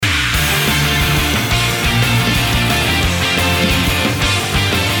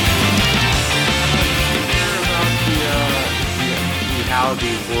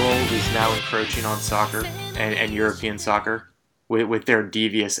encroaching on soccer and European soccer with their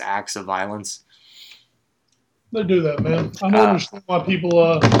devious acts of violence. They do that, man. I don't understand why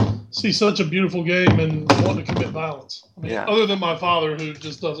people see such a beautiful game and want to commit violence. I mean, other than my father, who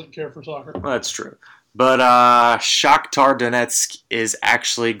just doesn't care for soccer. Well, that's true. But Shakhtar Donetsk is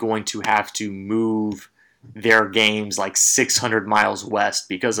actually going to have to move their games like 600 miles west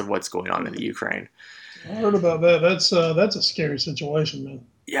because of what's going on in the Ukraine. I heard about that. That's a scary situation, man.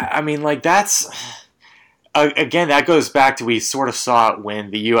 Yeah, I mean, like that's again, that goes back to we sort of saw it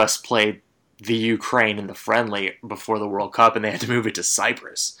when the U.S. played the Ukraine in the friendly before the World Cup, and they had to move it to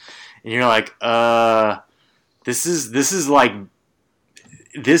Cyprus. And you're like, this is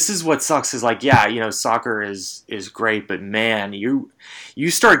what sucks. Is like, yeah, you know, soccer is great, but man, you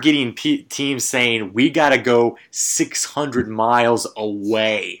start getting teams saying we got to go 600 miles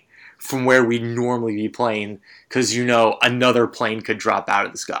away from where we normally be playing because, you know, another plane could drop out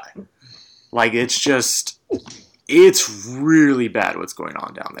of the sky. Like, it's really bad what's going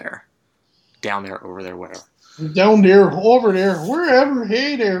on down there. Down there, over there, whatever. Down there, over there, wherever,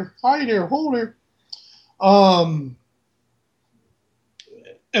 hey there, hi there, hold there.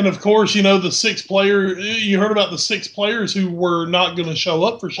 And of course, you know, you heard about the 6 players who were not going to show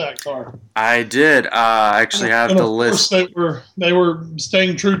up for Shakhtar. I did. I actually have the list. They were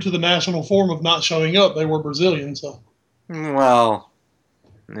staying true to the national form of not showing up. They were Brazilian, so. Well,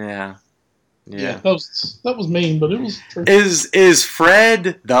 yeah. Yeah, that was mean, but it was true. Is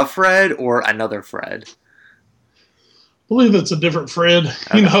Fred the Fred or another Fred? I believe it's a different Fred.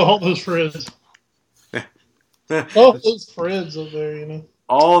 Okay. You know, all those Freds. All those Freds up there, you know.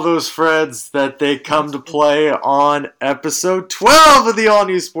 All those Freds that they come to play on episode 12 of the All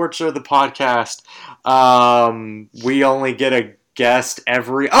New Sports Show, the podcast. We only get a guest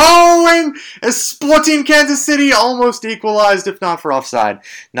every... and Sporting Kansas City almost equalized, if not for offside.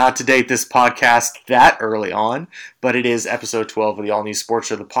 Not to date this podcast that early on, but it is episode 12 of the All New Sports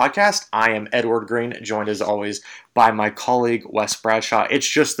Show, the podcast. I am Edward Green, joined as always by my colleague Wes Bradshaw. It's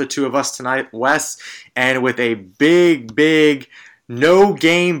just the two of us tonight, Wes, and with a big... no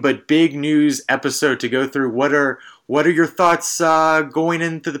game, but big news episode to go through. What are your thoughts going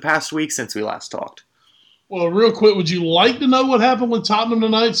into the past week since we last talked? Well, real quick, would you like to know what happened with Tottenham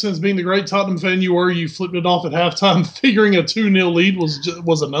tonight? Since being the great Tottenham fan you were, you flipped it off at halftime, figuring a 2-0 lead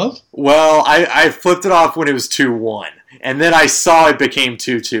was enough? Well, I flipped it off when it was 2-1, and then I saw it became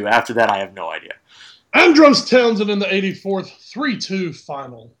 2-2. After that, I have no idea. Andros Townsend in the 84th, 3-2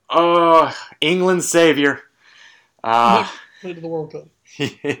 final. England's savior. Played to the World Cup.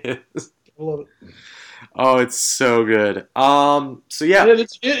 Yes. I love it. Oh, it's so good. So yeah,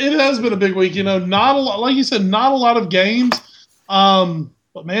 it has been a big week. You know, not a lot, like you said, not a lot of games.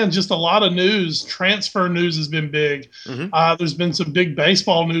 But man, just a lot of news. Transfer news has been big. Mm-hmm. There's been some big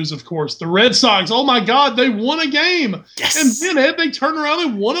baseball news, of course. The Red Sox, oh my God, they won a game. Yes. And then they turned around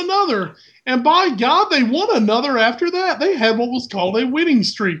and won another. And by God, they won another after that. They had what was called a winning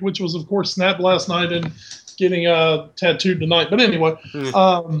streak, which was, of course, snapped last night and getting tattooed tonight. But anyway,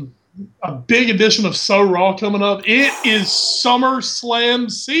 a big edition of So Raw coming up. It is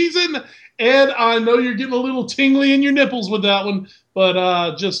SummerSlam season, and I know you're getting a little tingly in your nipples with that one,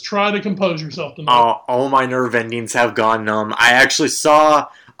 but just try to compose yourself tonight. All my nerve endings have gone numb. I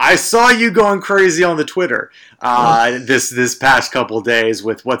saw you going crazy on the Twitter this past couple of days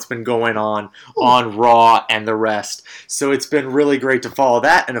with what's been going on Raw and the rest. So it's been really great to follow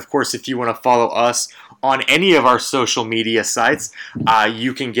that. And of course, if you want to follow us on any of our social media sites,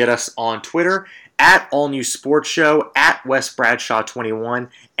 you can get us on Twitter at All New Sports Show, at Wes Bradshaw 21,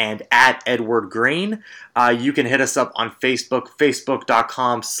 and at Edward Green. You can hit us up on Facebook,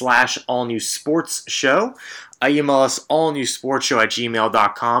 facebook.com/All New Sports Show. Email us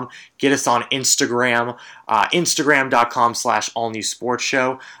allnewsportshow@gmail.com. Get us on Instagram, instagram.com/All New Sports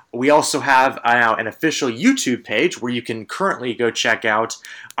Show. We also have an official YouTube page where you can currently go check out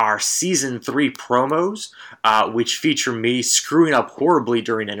our Season 3 promos, which feature me screwing up horribly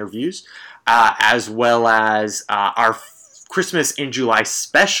during interviews, as well as our Christmas in July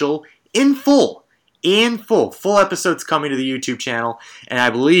special in full. Full episodes coming to the YouTube channel, and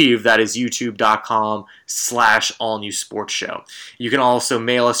I believe that is youtube.com/All New Sports Show. You can also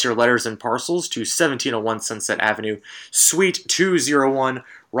mail us your letters and parcels to 1701 Sunset Avenue, Suite 201,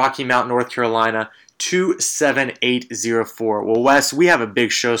 Rocky Mount, North Carolina, 27804. Well, Wes, we have a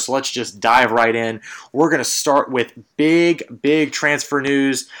big show, so let's just dive right in. We're going to start with big transfer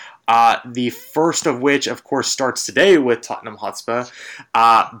news. The first of which, of course, starts today with Tottenham Hotspur.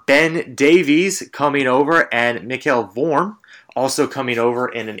 Ben Davies coming over and Mikhail Vorm also coming over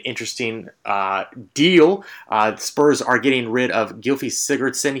in an interesting deal. Spurs are getting rid of Gylfi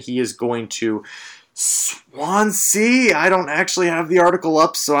Sigurdsson. He is going to Swansea. I don't actually have the article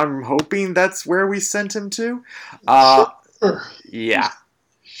up, so I'm hoping that's where we sent him to. Sure. Yeah.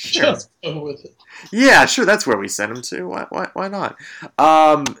 Sure. Just go with it. Yeah, sure. That's where we sent him to. Why not?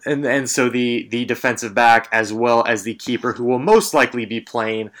 And so the defensive back as well as the keeper, who will most likely be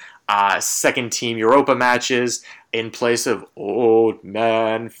playing second team Europa matches in place of old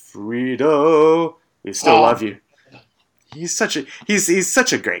man Friedo. We still love you. He's such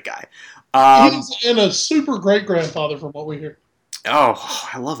a great guy. He's a super great grandfather, from what we hear. Oh,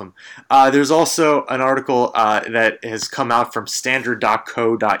 I love him. There's also an article that has come out from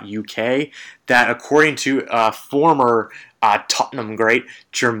standard.co.uk that, according to former Tottenham great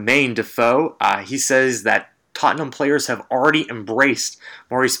Jermaine Defoe, he says that Tottenham players have already embraced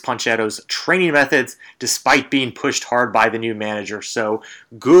Maurice Pochettino's training methods despite being pushed hard by the new manager. So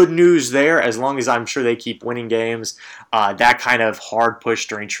good news there, as long as I'm sure they keep winning games. That kind of hard push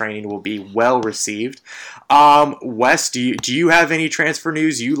during training will be well received. Wes, do you have any transfer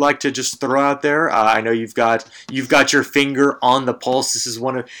news you'd like to just throw out there? I know you've got your finger on the pulse. This is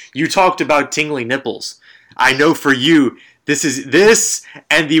you talked about tingly nipples. I know for you, this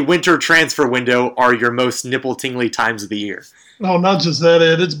and the winter transfer window are your most nipple tingly times of the year. No, not just that,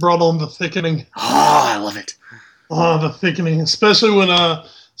 Ed. It's brought on the thickening. Oh, I love it. Oh, the thickening, especially when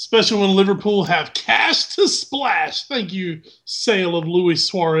Liverpool have cash to splash. Thank you, sale of Luis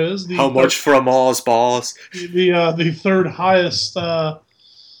Suarez. How much from Oz, boss? The third highest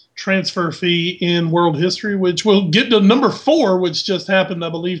transfer fee in world history, which we'll get to number 4, which just happened, I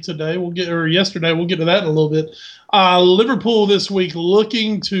believe, today. Yesterday. We'll get to that in a little bit. Liverpool this week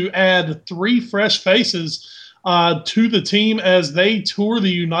looking to add 3 fresh faces to the team as they tour the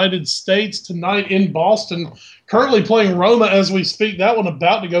United States tonight in Boston. Currently playing Roma as we speak. That one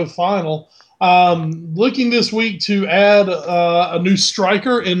about to go final. Looking this week to add a new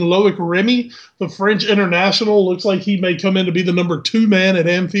striker in Loic Remy, the French international. Looks like he may come in to be the number 2 man at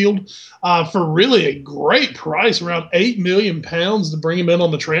Anfield for really a great price, around £8 million to bring him in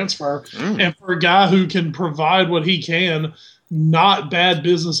on the transfer. And for a guy who can provide what he can, not bad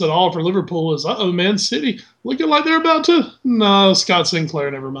business at all for Liverpool. Is Man City looking like they're about to? No, Scott Sinclair,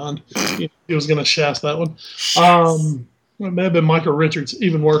 never mind. He was going to shaft that one. It may have been Michael Richards,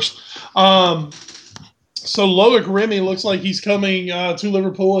 even worse. So Loic Remy looks like he's coming to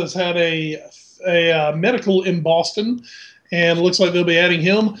Liverpool. Has had a medical in Boston, and looks like they'll be adding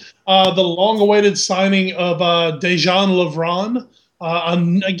him. The long-awaited signing of Dejan Lovren.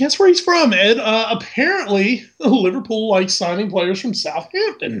 I guess where he's from, Ed. Apparently, Liverpool likes signing players from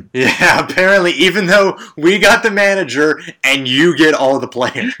Southampton. Yeah, apparently, even though we got the manager and you get all the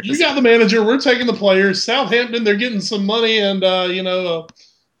players. You got the manager, we're taking the players. Southampton, they're getting some money and,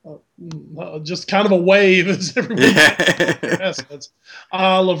 just kind of a wave as everyone assets.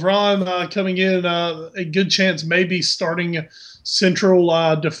 Lovren coming in, a good chance maybe starting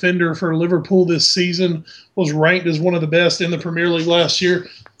central defender for Liverpool this season. Was ranked as one of the best in the Premier League last year.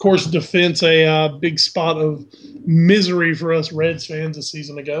 Of course, defense a big spot of misery for us Reds fans a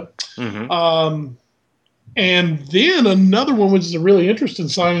season ago. Mm-hmm. And then another one, which is a really interesting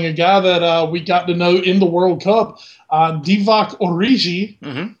signing, a guy that we got to know in the World Cup, Divock Origi.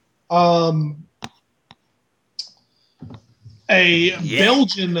 Mm-hmm.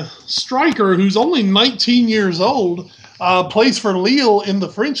 Belgian striker who's only 19 years old, plays for Lille in the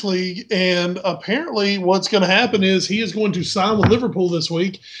French league, and apparently what's going to happen is he is going to sign with Liverpool this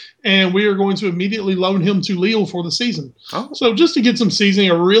week, and we are going to immediately loan him to Lille for the season. Oh. So just to get some seasoning,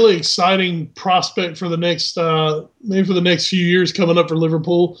 a really exciting prospect for the next maybe for the next few years coming up for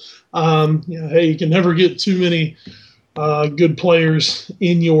Liverpool. Hey, you can never get too many good players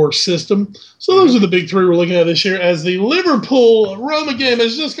in your system. So those are the big 3 we're looking at this year as the Liverpool-Roma game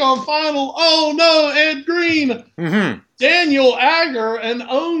has just gone final. Oh, no, Ed Green. Mm-hmm. Daniel Agger, an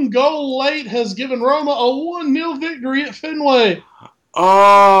own goal late, has given Roma a 1-0 victory at Fenway.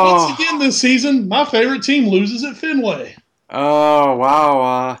 Oh. Once again this season, my favorite team loses at Fenway. Oh,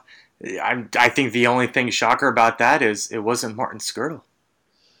 wow. I think the only thing shocker about that is it wasn't Martin Skirtle.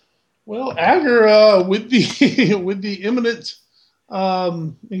 Well, Agger, with the imminent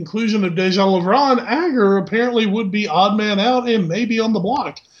inclusion of Dejan Lovren, Agger apparently would be odd man out and maybe on the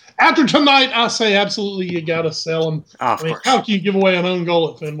block. After tonight, I say absolutely you got to sell him. Oh, of course. How can you give away an own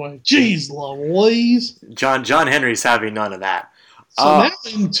goal at Fenway? Jeez Louise. John Henry's having none of that. So now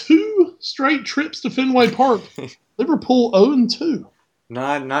in 2 straight trips to Fenway Park, Liverpool 0-2.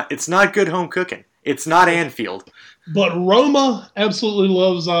 It's not good home cooking. It's not Anfield. But Roma absolutely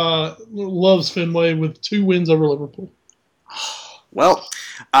loves Fenway with 2 wins over Liverpool. Well,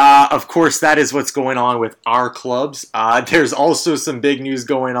 of course, that is what's going on with our clubs. There's also some big news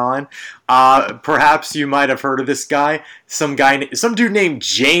going on. Perhaps you might have heard of this guy. Some dude named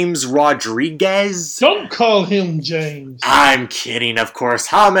James Rodriguez. Don't call him James. I'm kidding, of course.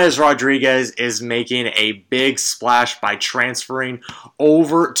 James Rodriguez is making a big splash by transferring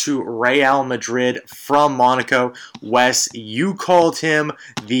over to Real Madrid from Monaco. Wes, you called him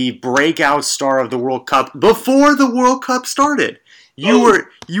the breakout star of the World Cup before the World Cup started. You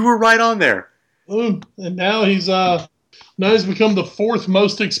were right on there. And now he's become the 4th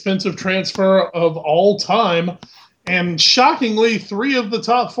most expensive transfer of all time. And shockingly, 3 of the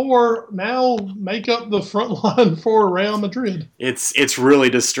top 4 now make up the front line for Real Madrid. It's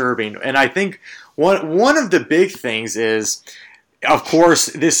really disturbing. And I think one of the big things is, of course,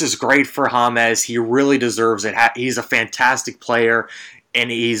 this is great for James. He really deserves it. He's a fantastic player. And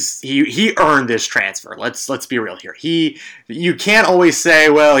he earned this transfer. Let's be real here. You can't always say,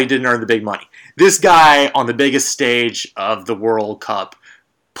 well, he didn't earn the big money. This guy on the biggest stage of the World Cup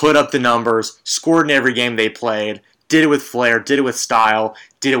put up the numbers, scored in every game they played, did it with flair, did it with style,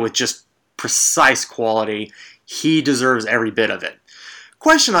 did it with just precise quality. He deserves every bit of it.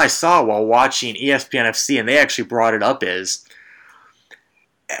 Question I saw while watching ESPN FC, and they actually brought it up, is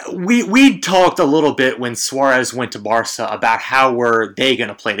we talked a little bit when Suarez went to Barca about how were they going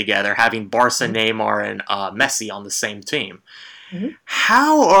to play together, having Barca, Neymar, and Messi on the same team. Mm-hmm.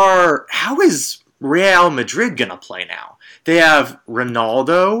 How is Real Madrid going to play now? They have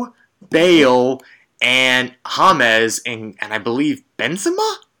Ronaldo, Bale, and James, and I believe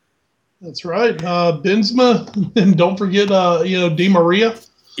Benzema? That's right. Benzema, and don't forget, Di Maria,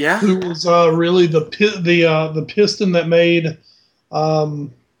 who was really the piston that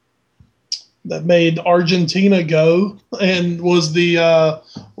made Argentina go, and was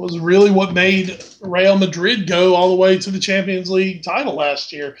really what made Real Madrid go all the way to the Champions League title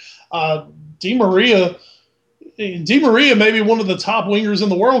last year. Di Maria, maybe one of the top wingers in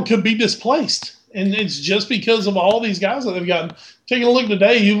the world, could be displaced, and it's just because of all these guys that they've gotten. Taking a look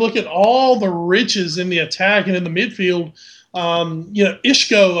today, you look at all the riches in the attack and in the midfield.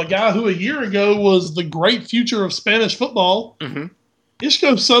 Isco, a guy who a year ago was the great future of Spanish football. Mm-hmm.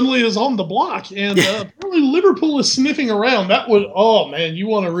 Isco suddenly is on the block, and apparently Liverpool is sniffing around. That would, you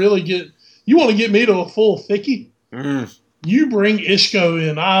want to get me to a full thickie? Mm. You bring Isco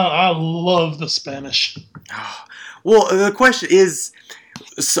in. I love the Spanish. Well, the question is,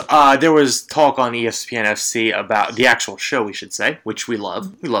 there was talk on ESPN FC about the actual show, we should say, which we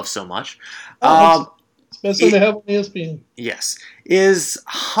love. We love so much. Especially to have on ESPN. Yes. Is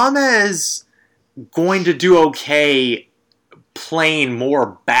James going to do okay playing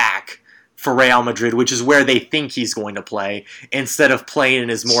more back for Real Madrid, which is where they think he's going to play, instead of playing in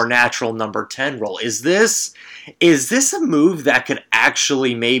his more natural number 10 role? Is this a move that could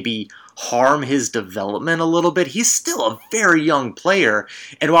actually maybe harm his development a little bit? He's still a very young player,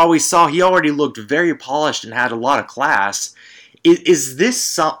 and while we saw he already looked very polished and had a lot of class, is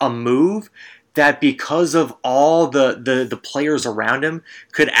this a move that, because of all the players around him,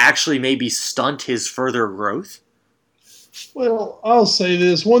 could actually maybe stunt his further growth? Well, I'll say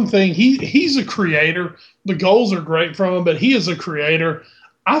this. One thing, he's a creator. The goals are great from him, but he is a creator.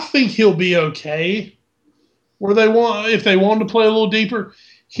 I think he'll be okay if they want to play a little deeper.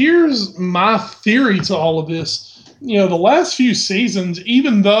 Here's my theory to all of this. The last few seasons,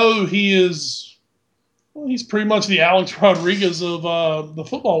 even though he's pretty much the Alex Rodriguez of the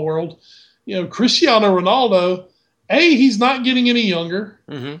football world, Cristiano Ronaldo, A, he's not getting any younger.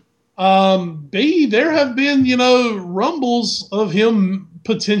 Mm-hmm. B, there have been, rumbles of him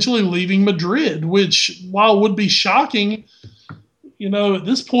potentially leaving Madrid, which, while would be shocking, at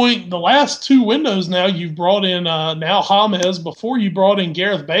this point, the last 2 windows now, you've brought in now James. Before, you brought in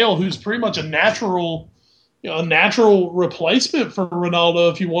Gareth Bale, who's pretty much a natural replacement for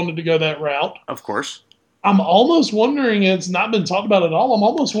Ronaldo if you wanted to go that route. Of course. I'm almost wondering, it's not been talked about at all, I'm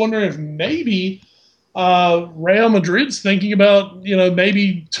almost wondering if maybe Real Madrid's thinking about,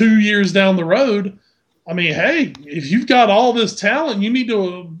 maybe 2 years down the road. I mean, hey, if you've got all this talent, you need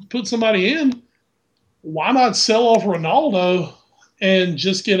to put somebody in. Why not sell off Ronaldo and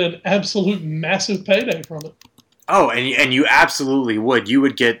just get an absolute massive payday from it? Oh, and you absolutely would. You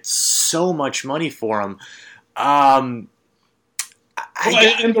would get so much money for him. And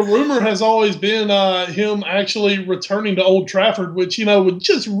the rumor has always been him actually returning to Old Trafford, which, would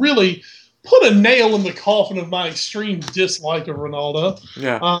just really put a nail in the coffin of my extreme dislike of Ronaldo.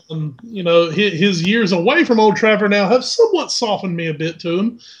 Yeah. His years away from Old Trafford now have somewhat softened me a bit to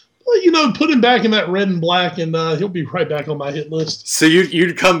him. But, put him back in that red and black, and he'll be right back on my hit list. So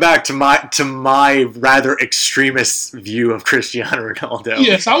you'd come back to my rather extremist view of Cristiano Ronaldo.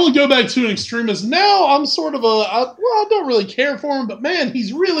 Yes, I would go back to an extremist. Now I'm sort of I don't really care for him, but man,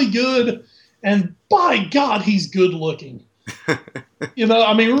 he's really good, and by God, he's good looking.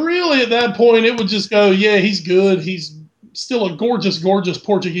 Really at that point, it would just go, yeah, he's good. He's still a gorgeous, gorgeous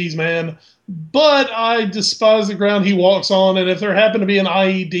Portuguese man. But I despise the ground he walks on, and if there happened to be an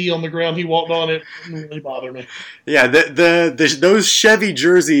IED on the ground he walked on, it wouldn't really bother me. Yeah, those Chevy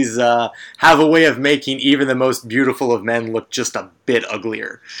jerseys have a way of making even the most beautiful of men look just a bit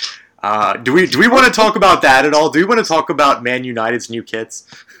uglier. Do we want to talk about that at all? Do we want to talk about Man United's new kits?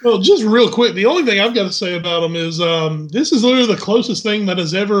 Well, just real quick, the only thing I've got to say about them is this is literally the closest thing that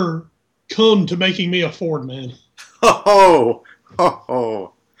has ever come to making me a Ford man. Oh.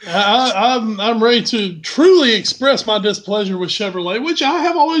 I'm ready to truly express my displeasure with Chevrolet, which I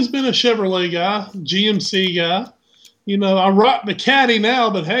have always been a Chevrolet guy, GMC guy. I rock the Caddy now,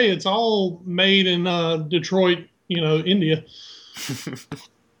 but hey, it's all made in Detroit, India.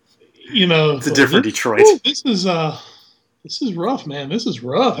 It's a different Detroit. This is rough, man. This is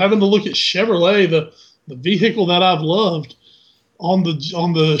rough. Having to look at Chevrolet, the vehicle that I've loved, on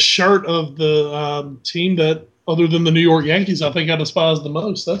the shirt of the team that, other than the New York Yankees, I think I despise the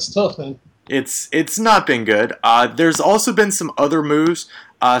most. That's tough, man. It's not been good. There's also been some other moves,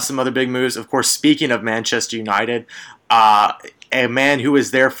 some other big moves. Of course, speaking of Manchester United, a man who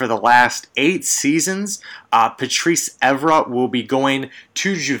was there for the last 8 seasons, Patrice Evra, will be going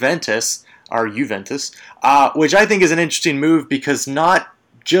to Juventus, which I think is an interesting move because not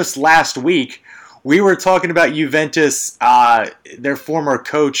just last week we were talking about Juventus, their former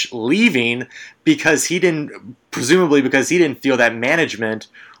coach, leaving because he didn't feel that management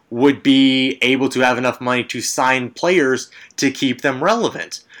would be able to have enough money to sign players to keep them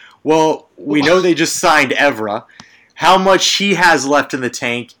relevant. Well, we know they just signed Evra. How much he has left in the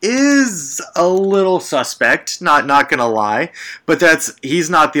tank is a little suspect, not gonna lie. But he's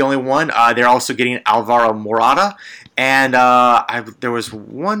not the only one. They're also getting Alvaro Morata, and there was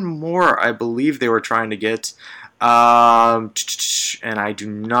one more I believe they were trying to get, and I do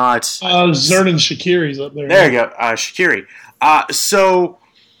not. Xherdan Shaqiri's up there. There you go, Shaqiri. So,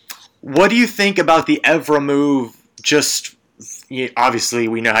 what do you think about the Evra move? Obviously,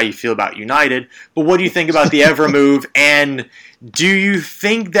 we know how you feel about United, but what do you think about the Evra move? And do you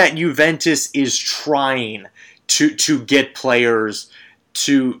think that Juventus is trying to get players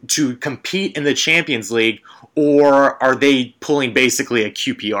to compete in the Champions League, or are they pulling basically a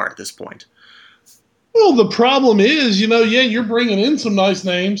QPR at this point? Well, the problem is, you're bringing in some nice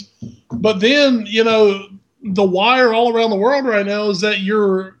names, but then, the wire all around the world right now is that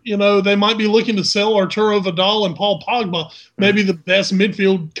they might be looking to sell Arturo Vidal and Paul Pogba, maybe the best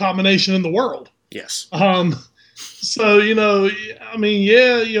midfield combination in the world. Yes. Morata's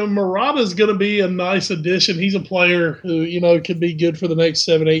going to be a nice addition. He's a player who, could be good for the next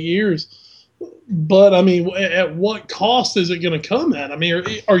 7-8 years. But, at what cost is it going to come at?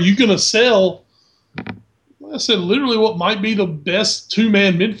 Are you going to sell, like I said, literally what might be the best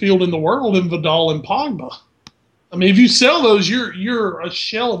 2-man midfield in the world in Vidal and Pogba? If you sell those, you're a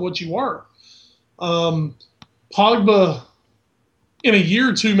shell of what you were. Pogba, in a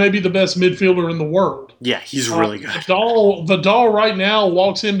year or two, may be the best midfielder in the world. Yeah, he's really good. Vidal right now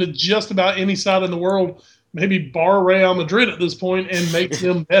walks into just about any side in the world, maybe bar Real Madrid at this point, and makes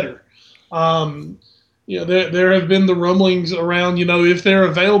them better. There have been the rumblings around, if they're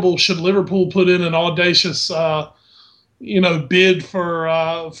available, should Liverpool put in an audacious bid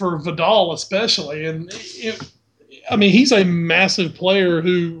for Vidal especially. And he's a massive player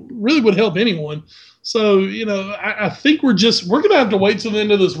who really would help anyone. So, I think we're going to have to wait till the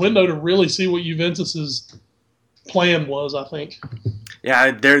end of this window to really see what Juventus's plan was, I think.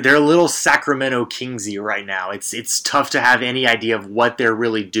 Yeah, they're a little Sacramento Kingsy right now. It's tough to have any idea of what they're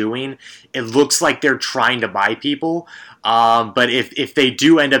really doing. It looks like they're trying to buy people. But if they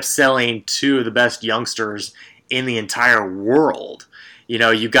do end up selling 2 of the best youngsters in the entire world,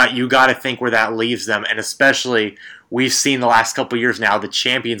 you got to think where that leaves them. And especially, we've seen the last couple of years now, the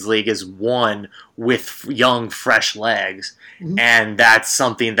Champions League is won with young, fresh legs. Mm-hmm. And that's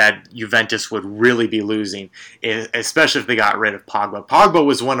something that Juventus would really be losing, especially if they got rid of Pogba. Pogba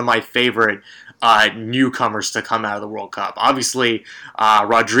was one of my favorite newcomers to come out of the World Cup. Obviously,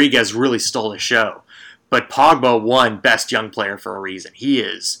 Rodriguez really stole the show. But Pogba won Best Young Player for a reason. He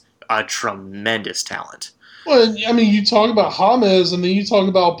is a tremendous talent. Well, I mean, you talk about James, and then you talk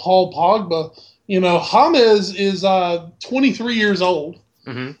about Paul Pogba. You know, James is 23 years old.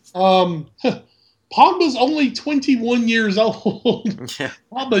 Mm-hmm. Pogba's only 21 years old. Yeah.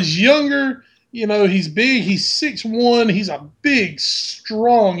 Pogba's younger. You know, he's big. He's 6'1". He's a big,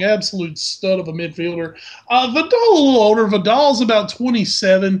 strong, absolute stud of a midfielder. Vidal a little older. Vidal's about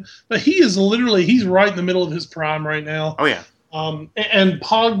 27, but he's right in the middle of his prime right now. Oh, yeah. And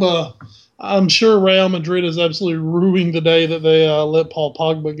Pogba, I'm sure Real Madrid is absolutely ruining the day that they let Paul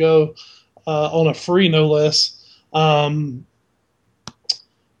Pogba go on a free, no less.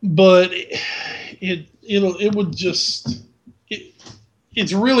 But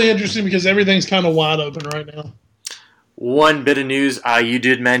it's really interesting because everything's kind of wide open right now. One bit of news, you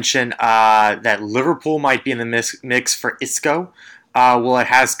did mention that Liverpool might be in the mix for Isco. Well, it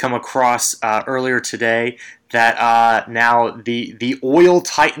has come across earlier today that now the oil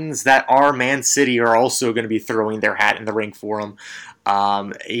titans that are Man City are also going to be throwing their hat in the ring for him.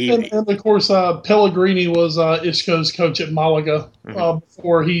 And of course, Pellegrini was Isco's coach at Malaga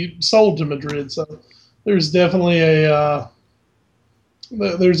before he sold to Madrid. So there's definitely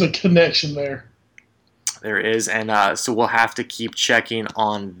there's a connection there. There is, and so we'll have to keep checking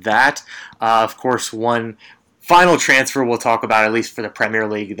on that. Of course, one final transfer we'll talk about, at least for the Premier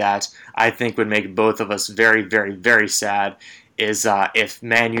League, that I think would make both of us very, very, very sad is if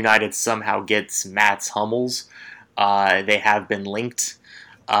Man United somehow gets Mats Hummels. They have been linked.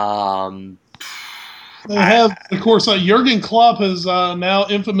 They have, of course, Jurgen Klopp has now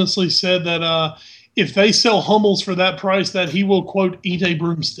infamously said that if they sell Hummels for that price, that he will, quote, eat a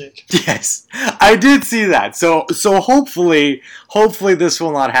broomstick. Yes, I did see that. So hopefully this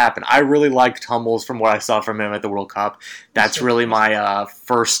will not happen. I really liked Hummels from what I saw from him at the World Cup. That's really my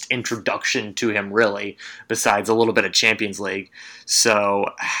first introduction to him, really, besides a little bit of Champions League. So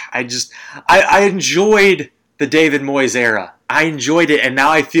I enjoyed the David Moyes era. I enjoyed it, and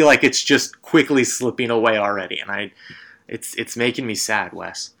now I feel like it's just quickly slipping away already, and it's making me sad,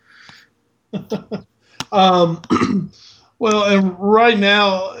 Wes. Well, and right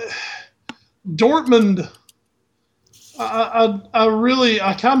now, Dortmund,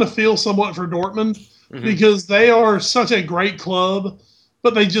 I kind of feel somewhat for Dortmund because they are such a great club,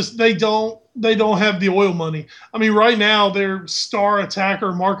 but they don't have the oil money. I mean, right now their star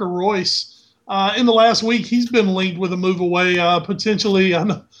attacker Marco Reus, in the last week he's been linked with a move away potentially. I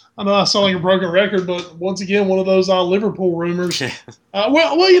know I sound like a broken record, but once again, one of those Liverpool rumors.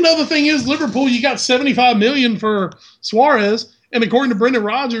 Well, you know, the thing is, Liverpool, you got $75 million for Suarez, and according to Brendan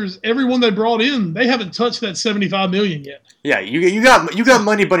Rodgers, everyone they brought in, they haven't touched that $75 million yet. Yeah, you got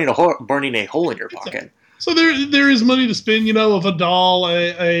money burning a hole in your pocket. So there is money to spend, you know, a Vidal,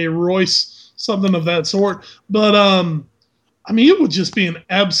 a Royce, something of that sort. But I mean, it would just be an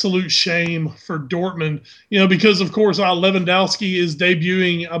absolute shame for Dortmund, you know, because, of course, Lewandowski is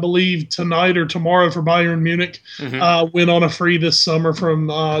debuting, I believe, tonight or tomorrow for Bayern Munich. Went on a free this summer from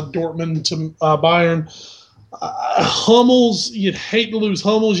Dortmund to Bayern. Hummels, you'd hate to lose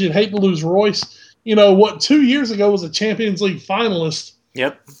Hummels. You'd hate to lose Royce. You know, what 2 years ago was a Champions League finalist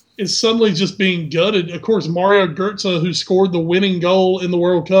is suddenly just being gutted. Of course, Mario Götze, who scored the winning goal in the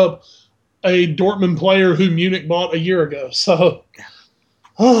World Cup, a Dortmund player who Munich bought a year ago. So,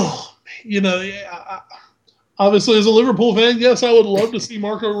 you know, obviously as a Liverpool fan, yes, I would love to see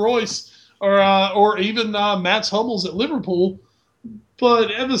Marco Reus or even Mats Hummels at Liverpool.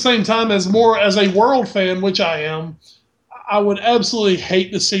 But at the same time, as a world fan, which I am, I would absolutely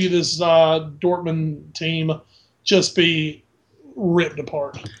hate to see this Dortmund team just be ripped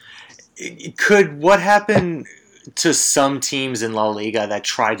apart. Could what happened to some teams in La Liga that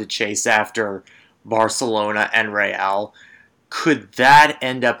tried to chase after Barcelona and Real, could that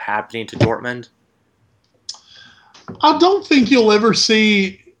end up happening to Dortmund? I don't think you'll ever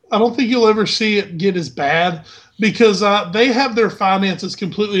see it get as bad because they have their finances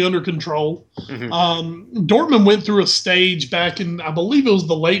completely under control. Dortmund went through a stage back in, I believe it was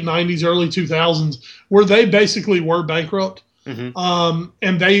the late 90s, early 2000s, where they basically were bankrupt.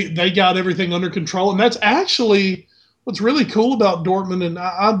 And they got everything under control. And that's actually what's really cool about Dortmund, and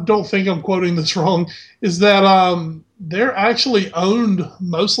I don't think I'm quoting this wrong, is that they're actually owned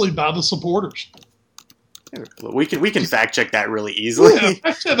mostly by the supporters. We can fact check that really easily. Yeah,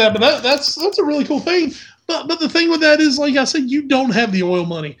 fact check that, but that's a really cool thing. But the thing with that is, like I said, you don't have the oil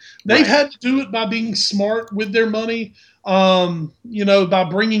money. They've had to do it by being smart with their money, you know, by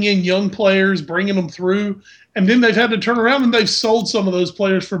bringing in young players, bringing them through, and then they've had to turn around and they've sold some of those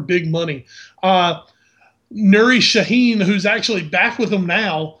players for big money. Nuri Sahin, who's actually back with them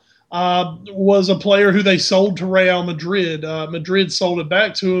now, was a player who they sold to Real Madrid. Madrid sold it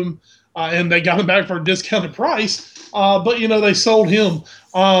back to him and they got him back for a discounted price. But they sold him.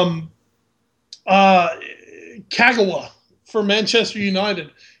 Kagawa for Manchester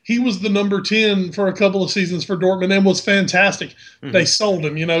United. He was the number 10 for a couple of seasons for Dortmund and was fantastic. Mm-hmm. They sold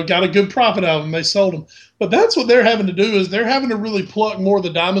him, got a good profit out of him. They sold him. But that's what they're having to do is they're having to really pluck more of the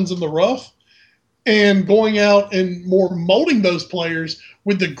diamonds in the rough and going out and more molding those players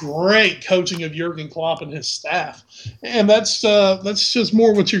with the great coaching of Jurgen Klopp and his staff. And that's just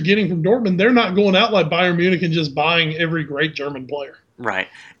more what you're getting from Dortmund. They're not going out like Bayern Munich and just buying every great German player. Right.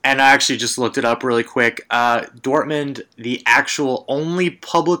 And I actually just looked it up really quick. Dortmund, the actual only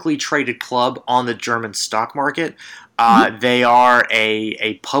publicly traded club on the German stock market, they are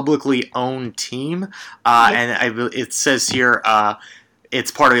a publicly owned team. And it says here it's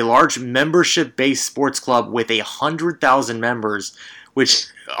part of a large membership-based sports club with 100,000 members, which,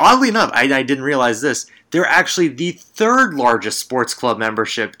 oddly enough, I didn't realize this. They're actually the third largest sports club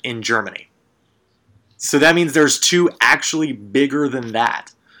membership in Germany. So that means there's two actually bigger than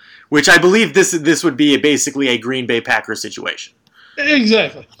that, which I believe this would be basically a Green Bay Packers situation.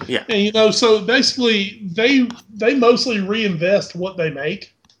 Exactly. Yeah. And, so basically they mostly reinvest what they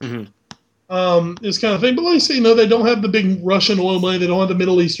make. Mm-hmm. This kind of thing. But like I say, they don't have the big Russian oil money. They don't have the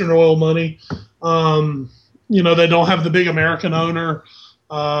Middle Eastern oil money. They don't have the big American owner.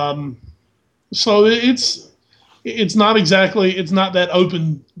 So it's not that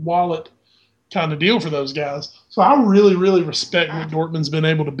open wallet kind of deal for those guys. So I really, really respect what Dortmund's been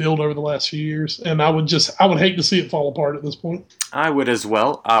able to build over the last few years, and I would hate to see it fall apart at this point. I would as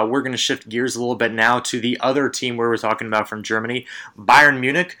well. We're going to shift gears a little bit now to the other team we're talking about from Germany, Bayern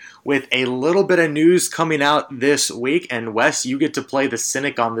Munich, with a little bit of news coming out this week. And Wes, you get to play the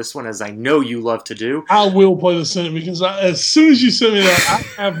cynic on this one, as I know you love to do. I will play the cynic because as soon as you send me that,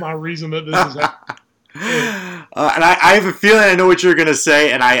 I have my reason that this is happening. And I have a feeling I know what you're going to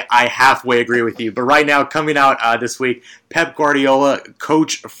say, and I halfway agree with you. But right now, coming out this week, Pep Guardiola,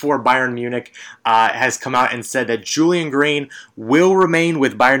 coach for Bayern Munich, has come out and said that Julian Green will remain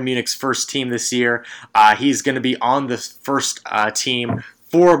with Bayern Munich's first team this year. He's going to be on the first team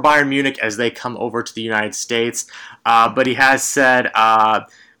for Bayern Munich as they come over to the United States. But he has said,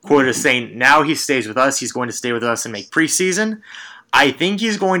 quoted as saying, now he stays with us. He's going to stay with us and make preseason. I think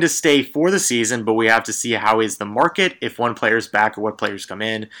he's going to stay for the season, but we have to see how is the market, if one player's back or what players come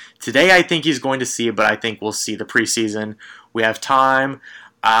in. Today, I think he's going to see it, but I think we'll see the preseason. We have time.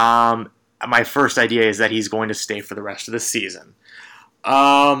 My first idea is that he's going to stay for the rest of the season.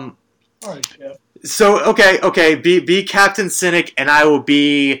 All right, yeah. So, okay, be Captain Cynic, and I will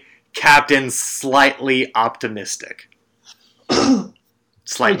be Captain Slightly Optimistic.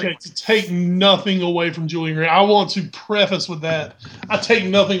 Slightly. Okay, to take nothing away from Julian Green. I want to preface with that. I take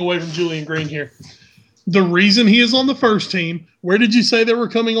nothing away from Julian Green here. The reason he is on the first team, where did you say they were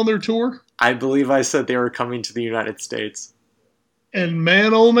coming on their tour? I believe I said they were coming to the United States. And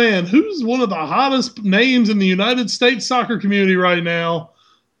man, oh man, who's one of the hottest names in the United States soccer community right now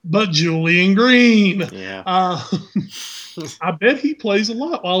but Julian Green? Yeah. I bet he plays a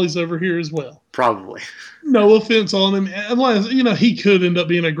lot while he's over here as well. Probably. No offense on him. Unless, he could end up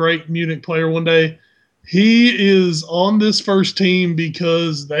being a great Munich player one day. He is on this first team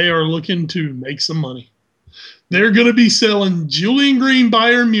because they are looking to make some money. They're going to be selling Julian Green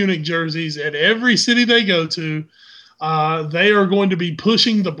Bayern Munich jerseys at every city they go to. They are going to be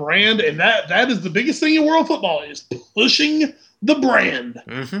pushing the brand, and that is the biggest thing in world football is pushing the brand.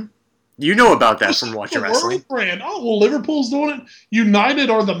 Mm-hmm. You know about that from watching wrestling. Brand. Oh, well, Liverpool's doing it. United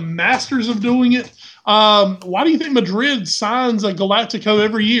are the masters of doing it. Why do you think Madrid signs a Galactico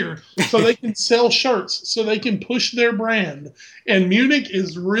every year? So they can sell shirts, so they can push their brand. And Munich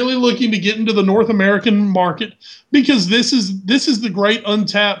is really looking to get into the North American market because this is the great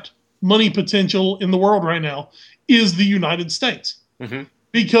untapped money potential in the world right now is the United States. Mm-hmm.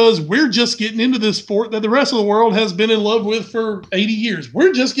 Because we're just getting into this sport that the rest of the world has been in love with for 80 years.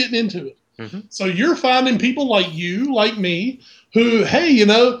 We're just getting into it. Mm-hmm. So you're finding people like you, like me, who, hey,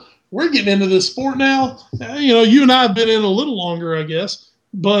 we're getting into this sport now. You and I have been in a little longer, I guess.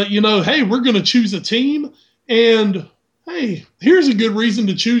 But, hey, we're going to choose a team. And, hey, here's a good reason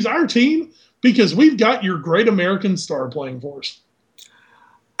to choose our team because we've got your great American star playing for us.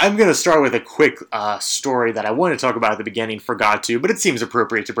 I'm going to start with a quick story that I wanted to talk about at the beginning, forgot to, but it seems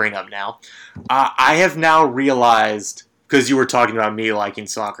appropriate to bring up now. I have now realized, because you were talking about me liking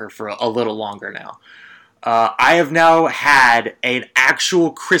soccer for a little longer now, I have now had an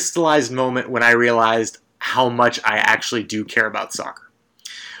actual crystallized moment when I realized how much I actually do care about soccer.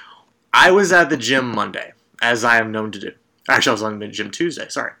 I was at the gym Monday, as I am known to do. Actually, I was on the gym Tuesday,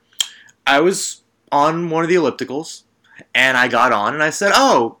 sorry. I was on one of the ellipticals, and I got on, and I said,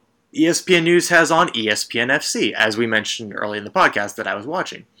 oh, ESPN News has on ESPN FC, as we mentioned early in the podcast that I was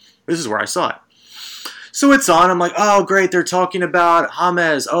watching. This is where I saw it. So it's on. I'm like, oh, great. They're talking about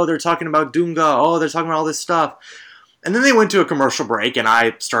James. Oh, they're talking about Dunga. Oh, they're talking about all this stuff. And then they went to a commercial break, and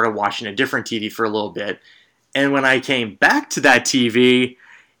I started watching a different TV for a little bit. And when I came back to that TV,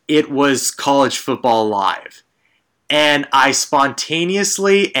 it was College Football Live. And I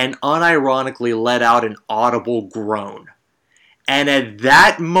spontaneously and unironically let out an audible groan. And at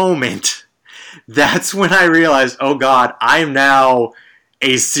that moment, that's when I realized, oh God, I am now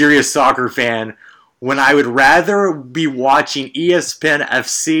a serious soccer fan when I would rather be watching ESPN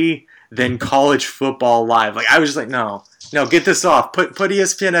FC than College Football Live. Like, I was just like, no, get this off. Put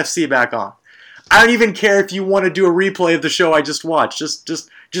ESPN FC back on. I don't even care if you want to do a replay of the show I just watched.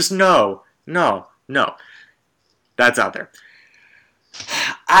 Just no. That's out there.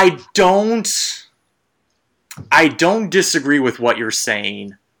 I don't disagree with what you're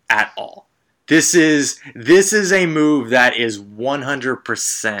saying at all. This is a move that is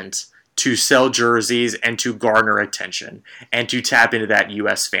 100% to sell jerseys and to garner attention and to tap into that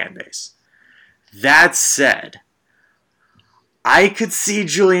U.S. fan base. That said, I could see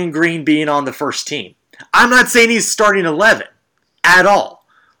Julian Green being on the first team. I'm not saying he's starting 11 at all,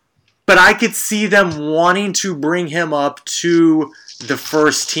 but I could see them wanting to bring him up to the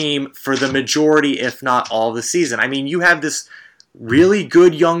first team for the majority, if not all, of the season. I mean, you have this really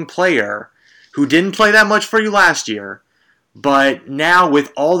good young player who didn't play that much for you last year, but now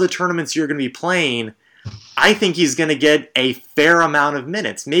with all the tournaments you're going to be playing, I think he's going to get a fair amount of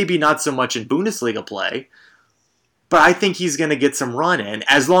minutes. Maybe not so much in Bundesliga play, but I think he's going to get some run in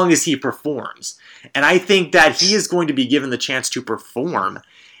as long as he performs. And I think that he is going to be given the chance to perform.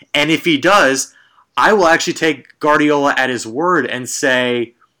 And if he does, I will actually take Guardiola at his word and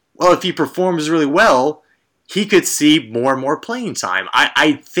say, well, if he performs really well, he could see more and more playing time.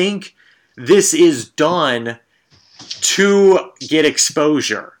 I think this is done to get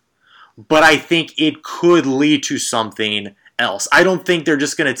exposure, but I think it could lead to something else. I don't think they're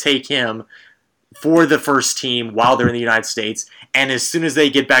just going to take him for the first team while they're in the United States, and as soon as they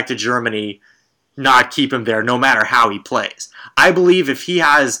get back to Germany, not keep him there no matter how he plays. I believe if he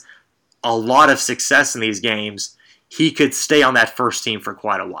has a lot of success in these games, he could stay on that first team for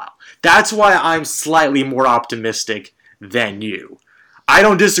quite a while. That's why I'm slightly more optimistic than you. I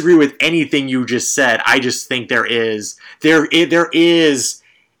don't disagree with anything you just said. I just think there is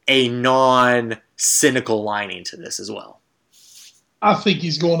a non-cynical lining to this as well. I think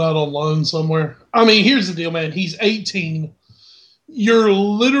he's going out on loan somewhere. I mean, here's the deal, man. He's 18. You're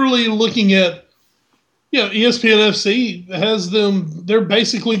literally looking at, ESPN FC has them. They're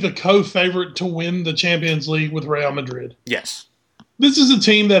basically the co-favorite to win the Champions League with Real Madrid. Yes. This is a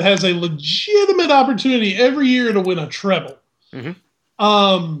team that has a legitimate opportunity every year to win a treble. Mm-hmm.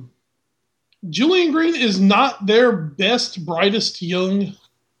 Julian Green is not their best, brightest young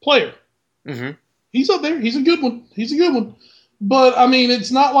player. Mm-hmm. He's up there. He's a good one. But, I mean,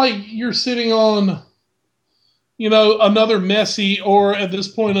 it's not like you're sitting on, another Messi or, at this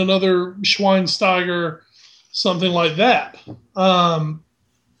point, another Schweinsteiger, something like that.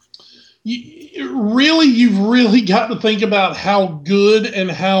 You've really got to think about how good and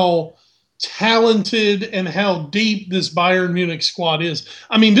how talented and how deep this Bayern Munich squad is.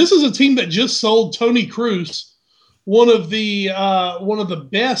 I mean, this is a team that just sold Toni Kroos, one of the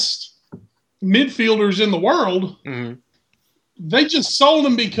best midfielders in the world. Mm-hmm. They just sold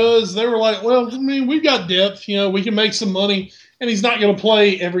him because they were like, well, I mean, we've got depth, we can make some money, and he's not going to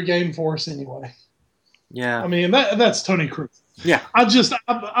play every game for us anyway. Yeah. I mean, that's Toni Kroos. Yeah.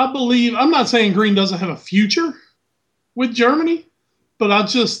 I believe, I'm not saying Green doesn't have a future with Germany, but I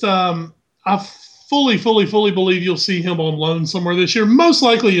fully believe you'll see him on loan somewhere this year, most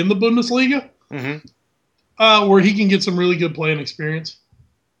likely in the Bundesliga, where he can get some really good playing experience.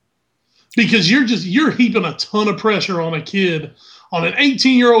 Because you're heaping a ton of pressure on an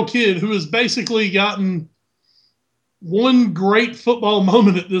 18-year-old kid who has basically gotten one great football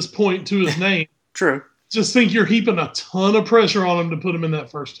moment at this point to his name. True. Just think you're heaping a ton of pressure on him to put him in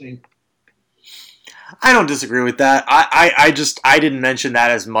that first team. I don't disagree with that. I didn't mention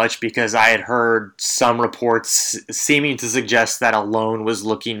that as much because I had heard some reports seeming to suggest that a loan was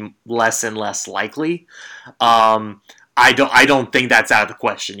looking less and less likely. I don't think that's out of the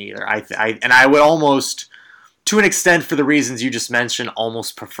question either. I would almost, to an extent, for the reasons you just mentioned,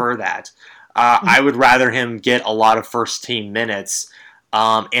 almost prefer that. I would rather him get a lot of first team minutes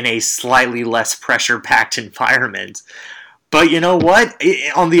in a slightly less pressure-packed environment. But you know what?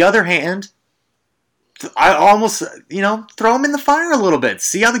 On the other hand, I almost, throw him in the fire a little bit.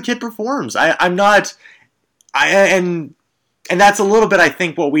 See how the kid performs. And And that's a little bit, I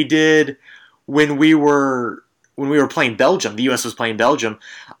think, what we did when we were playing Belgium. The U.S. was playing Belgium.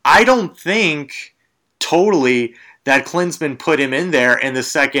 I don't think totally that Klinsmann put him in there in the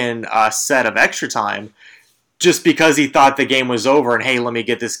second set of extra time just because he thought the game was over and, hey, let me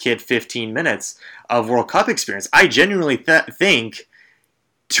get this kid 15 minutes of World Cup experience. I genuinely think,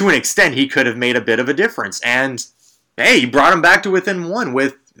 to an extent, he could have made a bit of a difference. And, hey, he brought him back to within one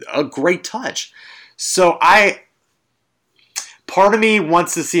with a great touch. So part of me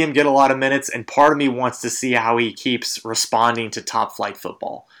wants to see him get a lot of minutes, and part of me wants to see how he keeps responding to top flight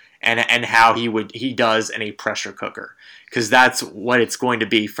football and how he does in a pressure cooker, because that's what it's going to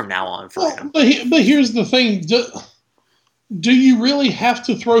be from now on for him. But here's the thing: do you really have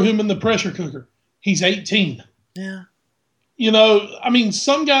to throw him in the pressure cooker? He's 18. Yeah. I mean,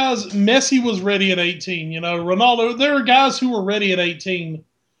 some guys, Messi was ready at 18. Ronaldo. There are guys who were ready at 18.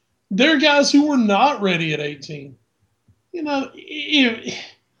 There are guys who were not ready at 18. If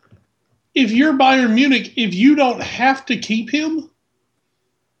you're Bayern Munich, if you don't have to keep him,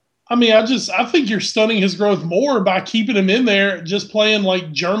 I mean, I think you're stunning his growth more by keeping him in there, just playing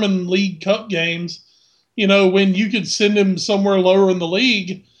like German League Cup games, when you could send him somewhere lower in the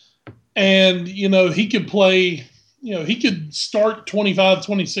league and, he could play, he could start 25,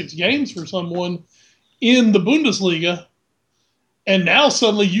 26 games for someone in the Bundesliga. And now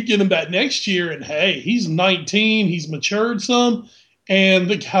suddenly you get him back next year and, hey, he's 19, he's matured some, and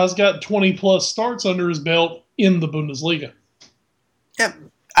the guy's got 20-plus starts under his belt in the Bundesliga. Yeah,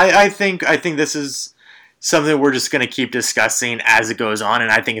 I think this is something we're just going to keep discussing as it goes on,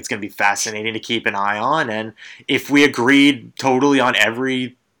 and I think it's going to be fascinating to keep an eye on. And if we agreed totally on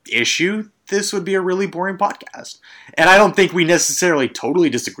every issue, this would be a really boring podcast. And I don't think we necessarily totally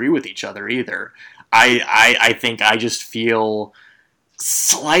disagree with each other either. I think I just feel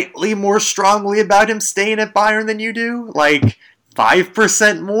slightly more strongly about him staying at Bayern than you do, like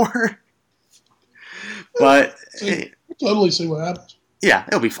 5% more. But totally see what happens. Yeah,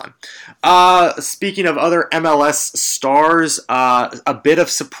 it'll be fun. Speaking of other MLS stars, a bit of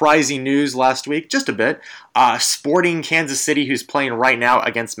surprising news last week, just a bit. Sporting Kansas City, who's playing right now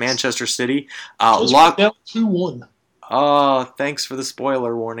against Manchester City, locked down 2-1. Thanks for the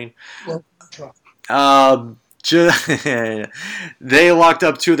spoiler warning. Well, they locked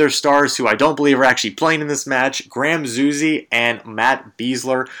up two of their stars who I don't believe are actually playing in this match. Graham Zusi and Matt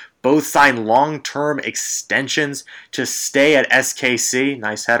Besler both signed long-term extensions to stay at SKC.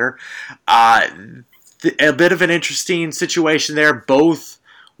 Nice header. A bit of an interesting situation there. Both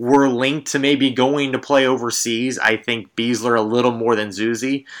were linked to maybe going to play overseas. I think Besler a little more than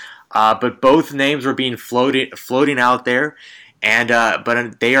Zusi. But both names were being floating out there.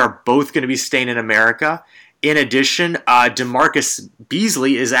 But they are both going to be staying in America. In addition, DeMarcus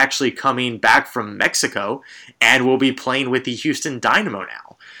Beasley is actually coming back from Mexico and will be playing with the Houston Dynamo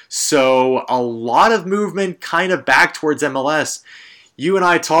now. So a lot of movement kind of back towards MLS. You and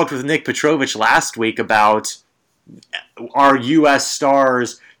I talked with Nick Petrovich last week about our U.S.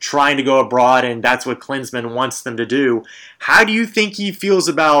 stars trying to go abroad, and that's what Klinsmann wants them to do. How do you think he feels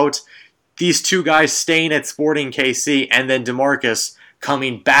about these two guys staying at Sporting KC and then DeMarcus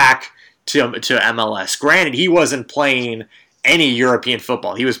coming back to MLS? Granted, he wasn't playing any European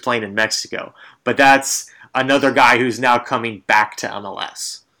football. He was playing in Mexico. But that's another guy who's now coming back to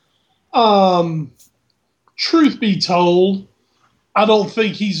MLS. Truth be told, I don't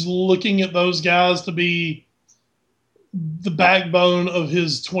think he's looking at those guys to be the backbone of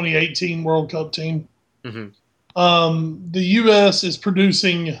his 2018 World Cup team. Mm-hmm. The U.S. is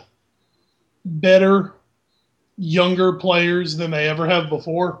producing better, younger players than they ever have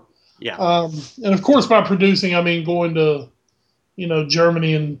before. Yeah. And of course, by producing, I mean going to,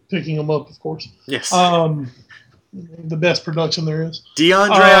 Germany and picking them up, of course. Yes. The best production there is.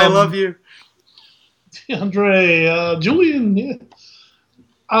 DeAndre, I love you. DeAndre, Julian, yeah.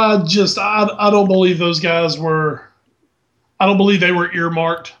 I don't believe those guys I don't believe they were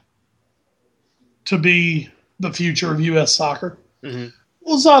earmarked to be the future of U.S. soccer. Mm-hmm.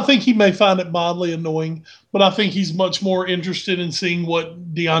 Well, so I think he may find it mildly annoying, but I think he's much more interested in seeing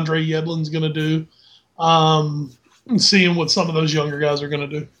what DeAndre Yedlin's going to do, and seeing what some of those younger guys are going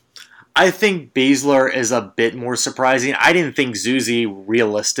to do. I think Besler is a bit more surprising. I didn't think Zusi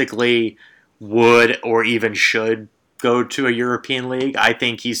realistically would or even should go to a European league. I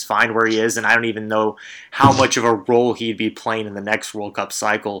think he's fine where he is, and I don't even know how much of a role he'd be playing in the next World Cup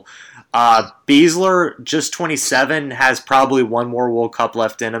cycle. Besler, just 27, has probably one more World Cup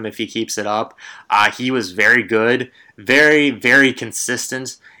left in him if he keeps it up. He was very good, very, very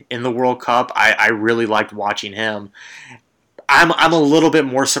consistent in the World Cup. I really liked watching him. I'm a little bit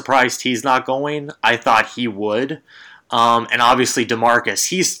more surprised he's not going. I thought he would. And obviously DeMarcus,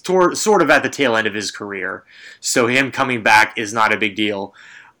 he's sort of at the tail end of his career, so him coming back is not a big deal.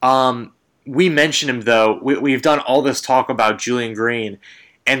 We mentioned him, though. We've done all this talk about Julian Green,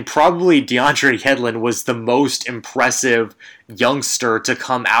 and probably DeAndre Yedlin was the most impressive youngster to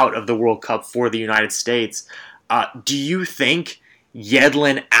come out of the World Cup for the United States. Do you think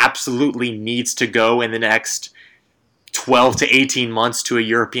Yedlin absolutely needs to go in the next 12 to 18 months to a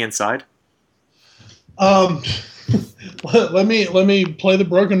European side? Let me play the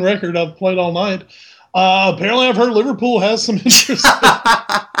broken record I've played all night. Apparently, I've heard Liverpool has some interest.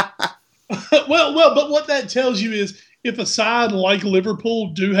 Well, but what that tells you is if a side like Liverpool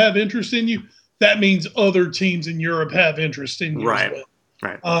do have interest in you, that means other teams in Europe have interest in you as well.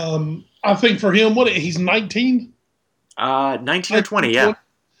 Right. I think for him, he's 19? 19 or 20, yeah.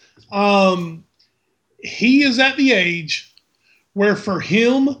 He is at the age where for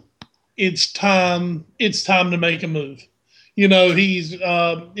him, it's time to make a move. You know,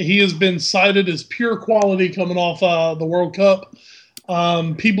 he has been cited as pure quality coming off the World Cup.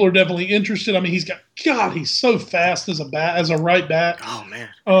 People are definitely interested. I mean, he's so fast as a right back. Oh man.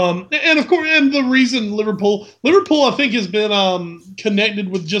 And of course, and the reason Liverpool, I think, has been connected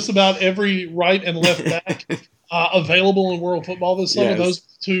with just about every right and left back available in world football this summer. Yes. Those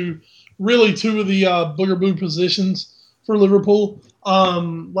two of the booger positions for Liverpool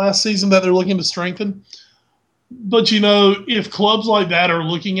last season that they're looking to strengthen. But, you know, if clubs like that are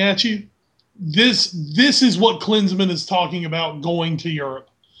looking at you, this is what Klinsmann is talking about going to Europe.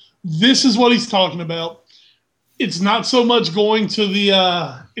 This is what he's talking about. It's not so much going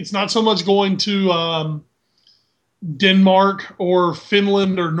to Denmark or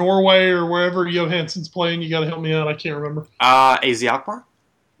Finland or Norway or wherever Johansson's playing. You got to help me out. I can't remember. AZ Alkmaar?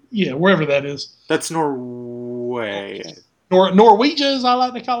 Yeah, wherever that is. That's Norway. Norwegia, as I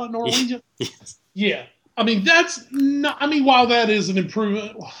like to call it, Norwegia. Yes. Yeah. I mean, while that is an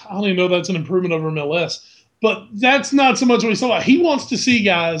improvement, I don't even know if that's an improvement over MLS, but that's not so much what he's talking about. He wants to see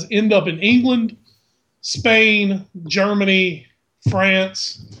guys end up in England, Spain, Germany,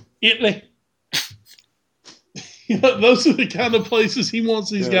 France, Italy. You know, those are the kind of places he wants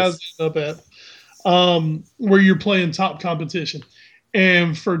these guys to end up at, where you're playing top competition.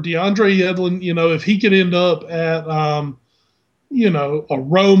 And for DeAndre Yedlin, you know, if he could end up at, a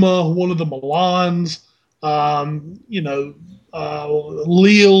Roma, one of the Milans,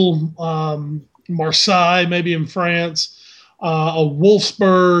 Lille, Marseille, maybe in France, a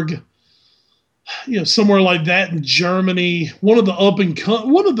Wolfsburg, somewhere like that in Germany. One of the up and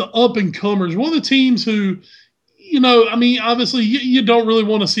comers, one of the teams who, obviously you don't really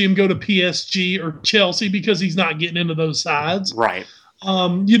want to see him go to PSG or Chelsea because he's not getting into those sides. Right.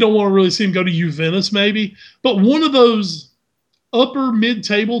 You don't want to really see him go to Juventus maybe, but one of those upper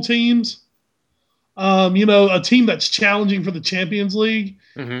mid-table teams, a team that's challenging for the Champions League,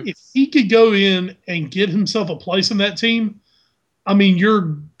 if he could go in and get himself a place in that team, I mean,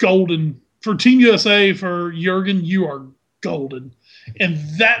 you're golden. For Team USA, for Jurgen, you are golden. And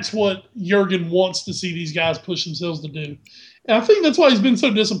that's what Jurgen wants to see these guys push themselves to do. And I think that's why he's been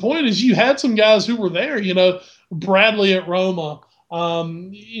so disappointed is you had some guys who were there, Bradley at Roma,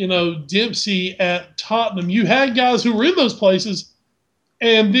 Dempsey at Tottenham. You had guys who were in those places,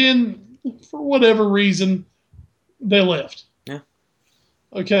 and then for whatever reason, they left. Yeah.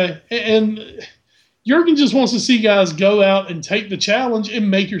 Okay. And Jurgen just wants to see guys go out and take the challenge and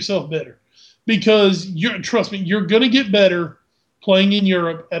make yourself better. Because trust me, you're going to get better playing in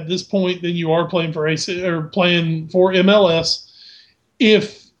Europe at this point than you are playing for AC or playing for MLS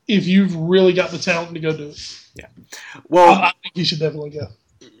if you've really got the talent to go do it. Yeah. Well, I think you should definitely go.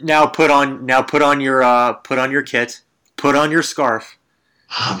 Now put on your kit, put on your scarf.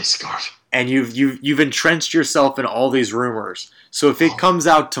 My scarf. And you've entrenched yourself in all these rumors. So if it comes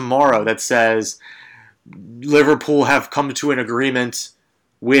out tomorrow that says Liverpool have come to an agreement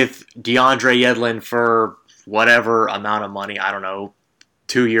with DeAndre Yedlin for whatever amount of money, I don't know,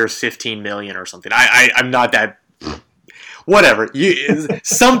 2 years, $15 million or something. I'm not that. Whatever,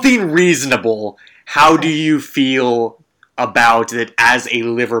 something reasonable. How do you feel about it as a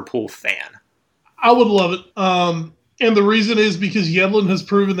Liverpool fan? I would love it. And the reason is because Yedlin has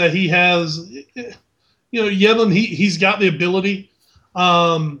proven that he has, Yedlin, he's got the ability.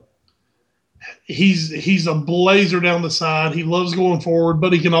 He's a blazer down the side. He loves going forward,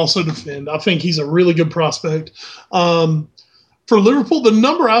 but he can also defend. I think he's a really good prospect. For Liverpool, the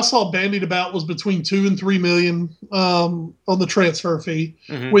number I saw bandied about was between 2 and 3 million on the transfer fee,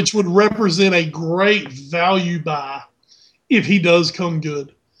 which would represent a great value buy if he does come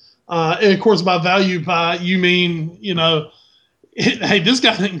good. And of course, by value buy, you mean, hey, this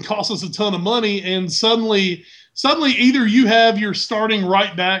guy didn't cost us a ton of money, and suddenly suddenly either you have your starting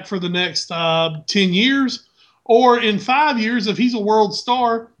right back for the next 10 years, or in 5 years, if he's a world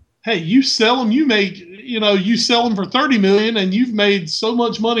star, hey, you sell him, you sell him for $30 million, and you've made so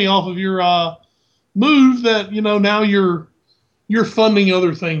much money off of your move that, now you're funding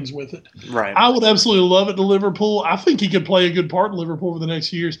other things with it. Right. I would absolutely love it to Liverpool. I think he could play a good part in Liverpool over the next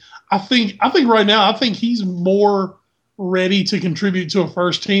few years. I think right now, he's more ready to contribute to a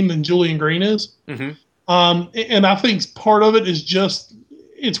first team than Julian Green is. Mm-hmm. And I think part of it is just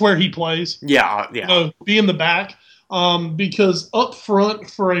it's where he plays. Yeah. Be in the back. Because up front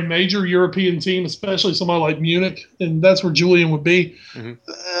for a major European team, especially somebody like Munich, and that's where Julian would be. Mm-hmm.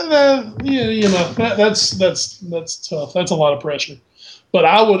 That's tough. That's a lot of pressure. But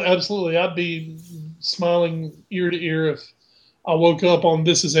I'd be smiling ear to ear if I woke up on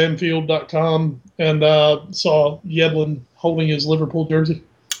thisisanfield.com and saw Yedlin holding his Liverpool jersey.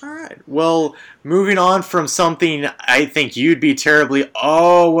 All right. Well, moving on from something I think you'd be terribly.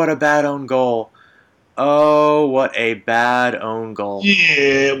 Oh, what a bad own goal. Oh, what a bad own goal.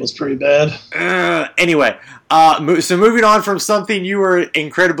 Yeah, it was pretty bad. Anyway, so moving on from something you were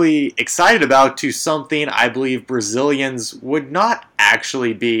incredibly excited about to something I believe Brazilians would not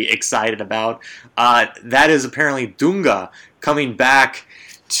actually be excited about. That is apparently Dunga coming back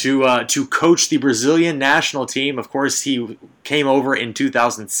to coach the Brazilian national team. Of course, he came over in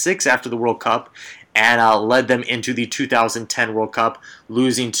 2006 after the World Cup and led them into the 2010 World Cup,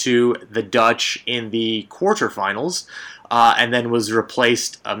 losing to the Dutch in the quarterfinals, and then was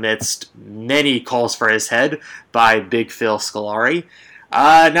replaced amidst many calls for his head by Big Phil Scolari.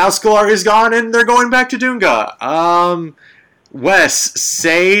 Now Scolari's gone, and they're going back to Dunga. Wes,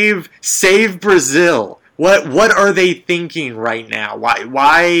 save Brazil. What are they thinking right now?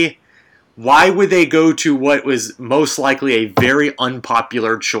 Why would they go to what was most likely a very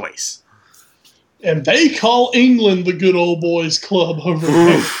unpopular choice? And they call England the good old boys club over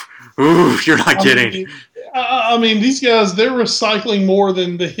there. Oof, you're not kidding. I mean, these guys, they're recycling more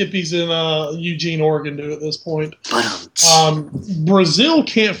than the hippies in Eugene, Oregon do at this point. Brazil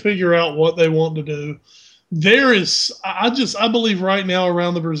can't figure out what they want to do. I believe right now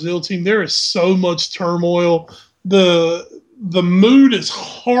around the Brazil team, there is so much turmoil. The mood is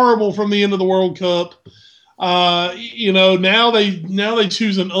horrible from the end of the World Cup. Now they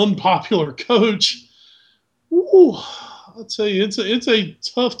choose an unpopular coach. Ooh, I'll tell you, it's a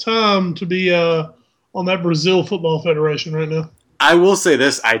tough time to be on that Brazil Football Federation right now. I will say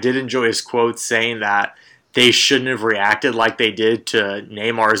this: I did enjoy his quote saying that they shouldn't have reacted like they did to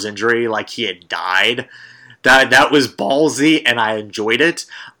Neymar's injury, like he had died. That was ballsy, and I enjoyed it.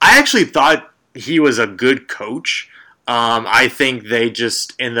 I actually thought he was a good coach. I think they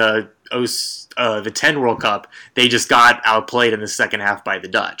just in the 10 World Cup, they just got outplayed in the second half by the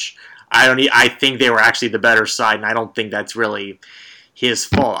Dutch. I think they were actually the better side, and I don't think that's really his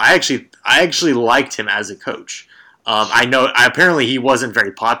fault. I actually liked him as a coach. I know apparently he wasn't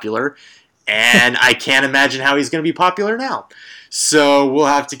very popular, and I can't imagine how he's going to be popular now. So we'll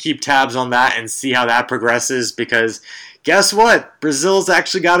have to keep tabs on that and see how that progresses, because guess what? Brazil's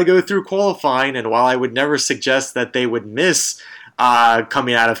actually got to go through qualifying, and while I would never suggest that they would miss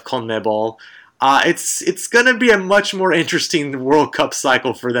coming out of CONMEBOL, it's going to be a much more interesting World Cup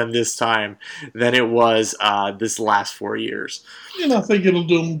cycle for them this time than it was this last 4 years. And I think it'll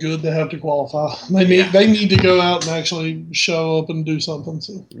do them good to have to qualify. They need to go out and actually show up and do something.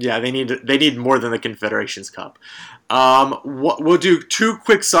 So. Yeah, they need more than the Confederations Cup. We'll do 2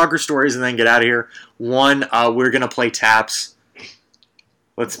 quick soccer stories and then get out of here. One, we're going to play taps.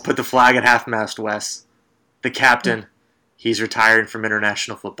 Let's put the flag at half-mast, Wes. The captain, he's retiring from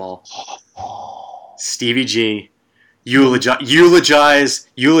international football. Stevie G, eulogize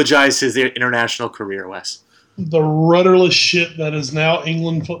his international career, Wes. The rudderless ship that is now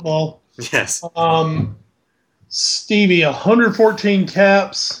England football. Yes. Stevie, 114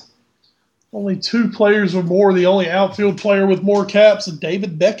 caps. Only 2 players or more. The only outfield player with more caps,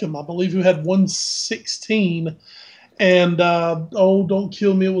 David Beckham, I believe, who had 116. And, don't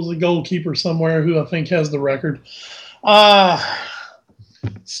kill me, it was a goalkeeper somewhere who I think has the record.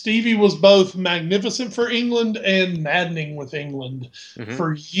 Stevie was both magnificent for England and maddening with England. Mm-hmm.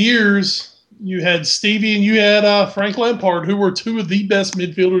 For years, you had Stevie and you had Frank Lampard, who were 2 of the best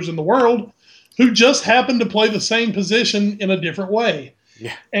midfielders in the world, who just happened to play the same position in a different way.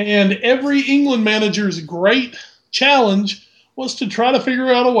 Yeah. And every England manager's great challenge was to try to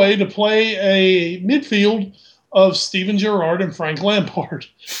figure out a way to play a midfield of Steven Gerrard and Frank Lampard.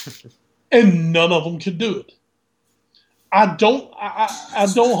 And none of them could do it. I don't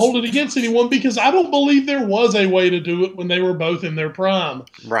hold it against anyone because I don't believe there was a way to do it when they were both in their prime.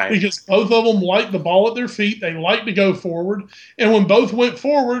 Right. Because both of them liked the ball at their feet. They liked to go forward. And when both went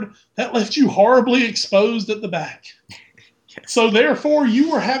forward, that left you horribly exposed at the back. Yes. So therefore,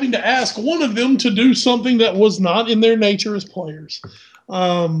 you were having to ask one of them to do something that was not in their nature as players.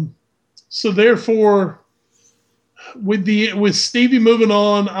 So therefore, with Stevie moving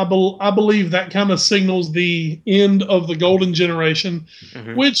on, I believe that kind of signals the end of the golden generation,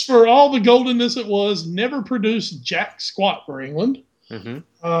 mm-hmm. which for all the goldenness it was, never produced jack squat for England.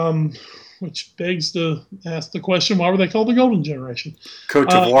 Mm-hmm. Which begs to ask the question, why were they called the golden generation? Cote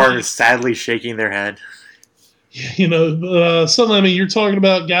d'Ivoire is sadly shaking their head. You know, suddenly, I mean, you're talking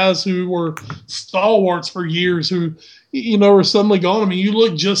about guys who were stalwarts for years who, you know, are suddenly gone. I mean, you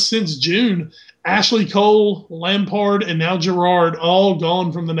look just since June, Ashley Cole, Lampard, and now Gerrard all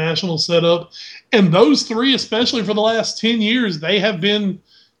gone from the national setup. And those three, especially for the last 10 years, they have been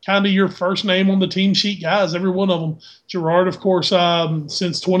kind of your first name on the team sheet guys, every one of them. Gerrard, of course,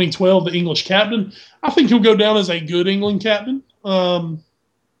 since 2012, the English captain. I think he'll go down as a good England captain.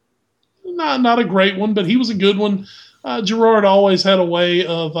 Not a great one, but he was a good one. Gerrard always had a way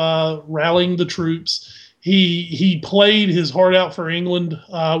of rallying the troops. He played his heart out for England.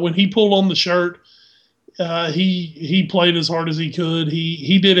 When he pulled on the shirt, he played as hard as he could.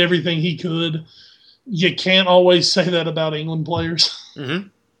 He did everything he could. You can't always say that about England players. Mm-hmm.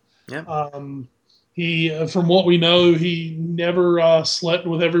 Yeah. He, from what we know, he never slept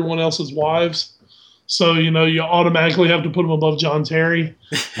with everyone else's wives. So, you know, you automatically have to put him above John Terry.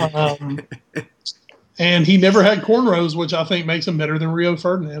 And he never had cornrows, which I think makes him better than Rio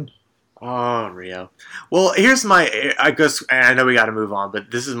Ferdinand. Oh, Rio. Well, here's I guess, and I know we got to move on, but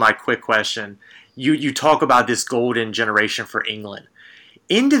this is my quick question. You talk about this golden generation for England.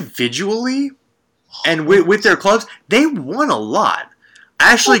 Individually and with their clubs, they won a lot.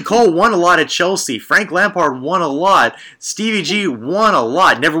 Ashley Cole won a lot at Chelsea. Frank Lampard won a lot. Stevie G won a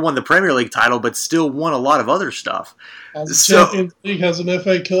lot. Never won the Premier League title, but still won a lot of other stuff. Has a Champions League, has an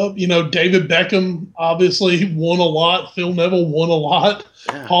FA Cup. You know, David Beckham obviously won a lot. Phil Neville won a lot.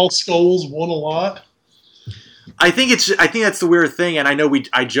 Yeah. Paul Scholes won a lot. I think that's the weird thing, and I know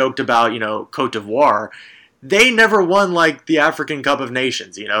I joked about, you know, Cote d'Ivoire. They never won like the African Cup of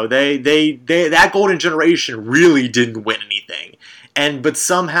Nations. You know, they that golden generation really didn't win anything. But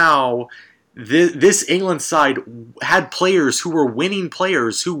somehow this England side had players who were winning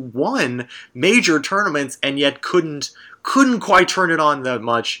players who won major tournaments and yet couldn't quite turn it on that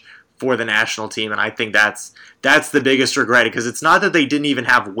much for the national team. And I think that's the biggest regret, because it's not that they didn't even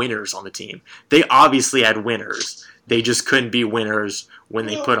have winners on the team. They obviously had winners. They just couldn't be winners when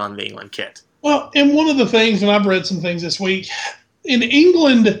they put on the England kit. Well, and one of the things, and I've read some things this week, in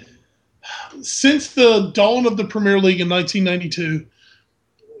England, since the dawn of the Premier League in 1992,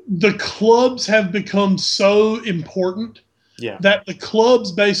 the clubs have become so important that the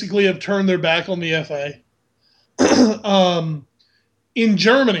clubs basically have turned their back on the FA. In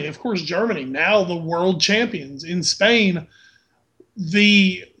Germany, of course, Germany, now the world champions. In Spain,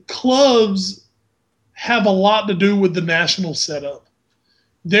 the clubs have a lot to do with the national setup.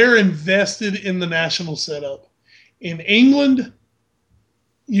 They're invested in the national setup. In England,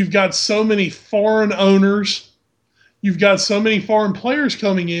 you've got so many foreign owners, you've got so many foreign players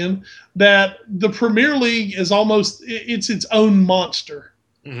coming in that the Premier League is it's its own monster.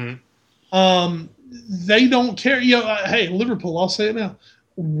 Mm-hmm. They don't care. You know, hey, Liverpool, I'll say it now.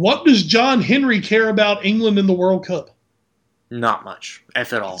 What does John Henry care about England in the World Cup? Not much,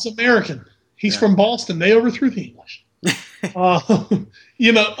 if at all. He's American. He's from Boston. They overthrew the English.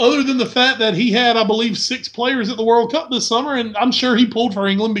 You know, other than the fact that he had, I believe, 6 players at the World Cup this summer, and I'm sure he pulled for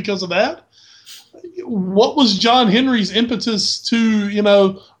England because of that. What was John Henry's impetus to, you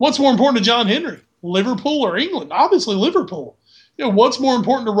know, what's more important to John Henry, Liverpool or England? Obviously Liverpool. You know, what's more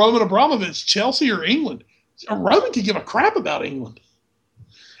important to Roman Abramovich, Chelsea or England? Roman could give a crap about England.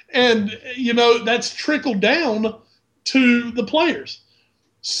 And, you know, that's trickled down to the players.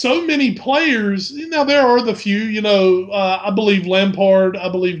 So many players, now there are the few, you know, I believe Lampard, I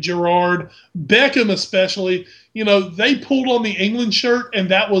believe Gerrard, Beckham especially, you know, they pulled on the England shirt and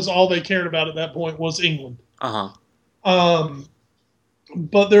that was all they cared about at that point was England. But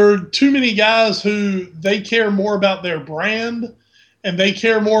there are too many guys who they care more about their brand and they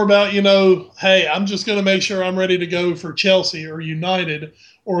care more about, you know, hey, I'm just going to make sure I'm ready to go for Chelsea or United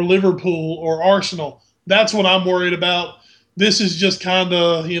or Liverpool or Arsenal. That's what I'm worried about. This is just kind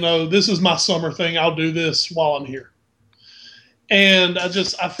of, you know, this is my summer thing. I'll do this while I'm here. And I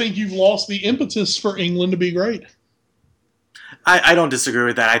think you've lost the impetus for England to be great. I don't disagree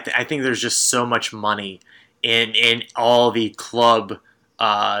with that. I think there's just so much money in all the club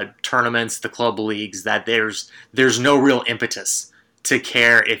tournaments, the club leagues, that there's no real impetus to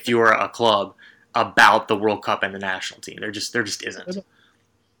care if you're a club about the World Cup and the national team. There just isn't.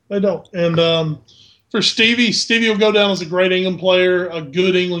 They don't. And for Stevie will go down as a great England player, a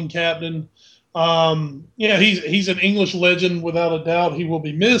good England captain. He's an English legend without a doubt. He will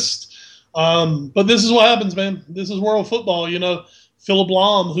be missed. But this is what happens, man. This is world football. Philipp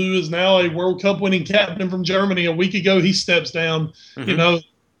Lahm, who is now a World Cup winning captain from Germany, a week ago he steps down.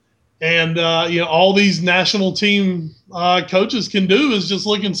 And all these national team coaches can do is just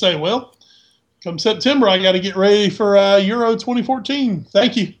look and say, well, come September, I got to get ready for Euro 2014.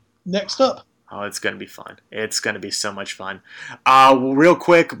 Thank you. Next up. Oh, it's going to be fun. It's going to be so much fun. Real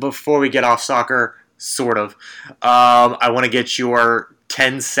quick, before we get off soccer, sort of, I want to get your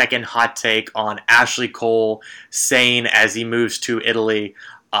 10-second hot take on Ashley Cole saying as he moves to Italy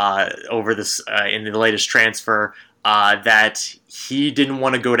over this in the latest transfer that he didn't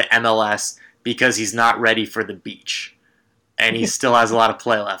want to go to MLS because he's not ready for the beach. And he still has a lot of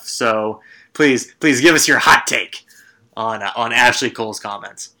play left. So please give us your hot take on Ashley Cole's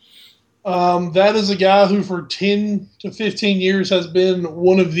comments. That is a guy who for 10 to 15 years has been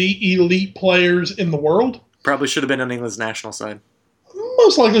one of the elite players in the world. Probably should have been on England's national side.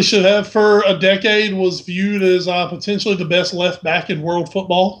 Most likely should have. For a decade was viewed as potentially the best left back in world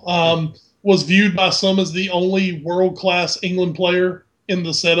football. Was viewed by some as the only world-class England player in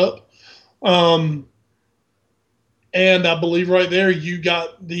the setup. And I believe right there you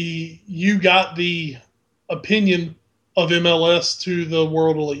got the opinion of MLS to the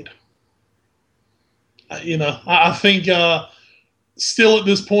world elite. I think still at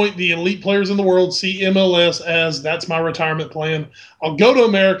this point, the elite players in the world see MLS as that's my retirement plan. I'll go to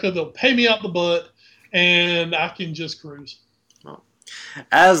America, they'll pay me out the butt, and I can just cruise. Well,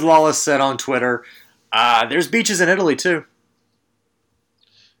 as Lawless said on Twitter, there's beaches in Italy too.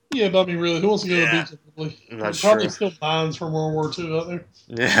 Yeah, but I mean, really, who wants to go to the beach in Italy? That's probably true. Still mines from World War II out there.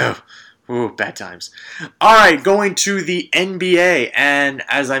 Yeah. Ooh, bad times. All right, going to the NBA, and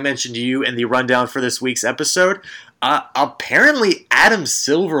as I mentioned to you in the rundown for this week's episode, apparently Adam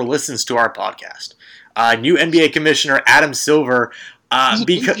Silver listens to our podcast. New NBA commissioner Adam Silver,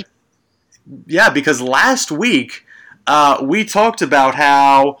 because last week we talked about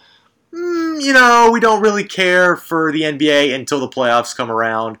how we don't really care for the NBA until the playoffs come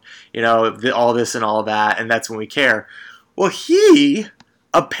around. All this and all that, and that's when we care. Well, he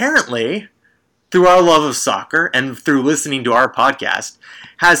apparently, through our love of soccer and through listening to our podcast,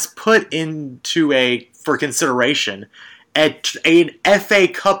 has put into for consideration an FA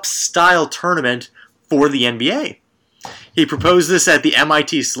Cup style tournament for the NBA. He proposed this at the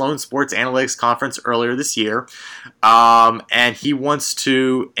MIT Sloan Sports Analytics Conference earlier this year, and he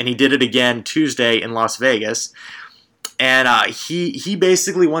did it again Tuesday in Las Vegas. And he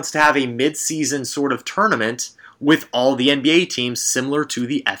basically wants to have a mid-season sort of tournament with all the NBA teams, similar to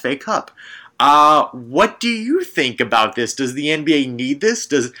the FA Cup. What do you think about this? Does the NBA need this?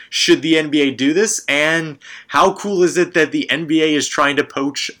 Should the NBA do this? And how cool is it that the NBA is trying to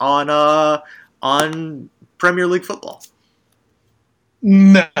poach on Premier League football?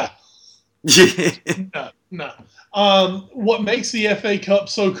 No. No. What makes the FA Cup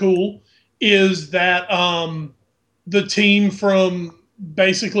so cool is that the team from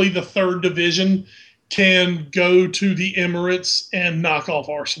basically the third division can go to the Emirates and knock off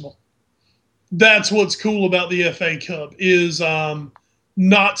Arsenal. That's what's cool about the FA Cup is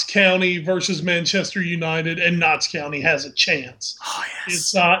Notts County versus Manchester United, and Notts County has a chance. Oh,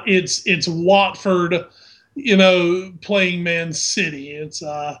 yes. It's Watford, playing Man City. It's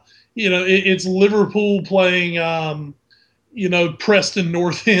it's Liverpool playing Preston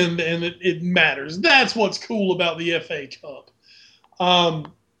North End, and it matters. That's what's cool about the FA Cup.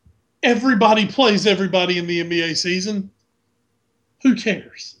 Everybody plays everybody in the NBA season. Who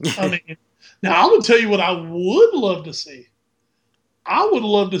cares? I mean, now I would tell you what I would love to see. I would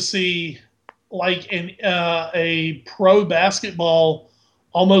love to see like a pro basketball,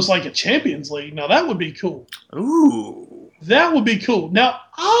 almost like a Champions League. Now that would be cool. Ooh, that would be cool. Now,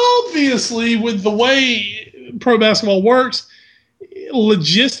 obviously, with the way pro basketball works,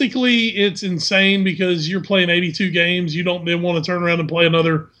 logistically, it's insane because you're playing 82 games. You don't then want to turn around and play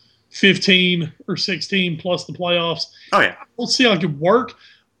another 15 or 16 plus the playoffs. Oh, yeah. We'll see how it could work.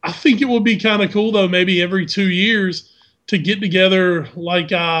 I think it would be kind of cool, though, maybe every 2 years to get together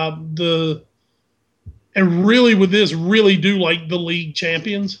like and really with this, really do like the league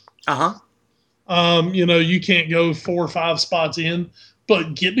champions. Uh-huh. You can't go 4 or 5 spots in,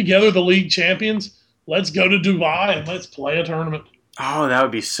 but get together the league champions. Let's go to Dubai and let's play a tournament. Oh, that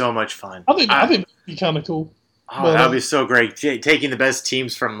would be so much fun. I think Be kind of cool. Oh, that would be so great. Taking the best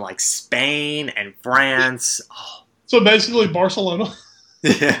teams from like Spain and France. Oh. So basically Barcelona.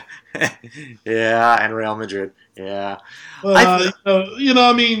 Yeah. Yeah, and Real Madrid. Yeah.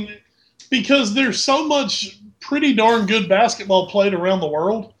 I mean, because there's so much pretty darn good basketball played around the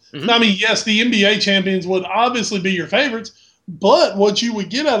world. Mm-hmm. I mean, yes, the NBA champions would obviously be your favorites, but what you would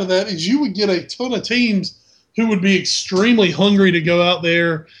get out of that is you would get a ton of teams who would be extremely hungry to go out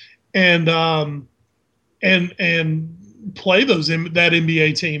there and play that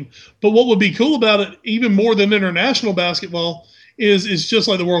NBA team. But what would be cool about it, even more than international basketball, is just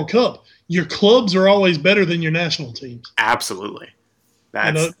like the World Cup. Your clubs are always better than your national teams. Absolutely.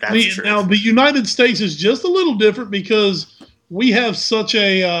 That's true. Now, the United States is just a little different because we have such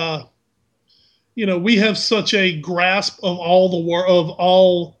a grasp of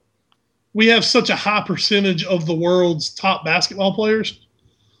we have such a high percentage of the world's top basketball players.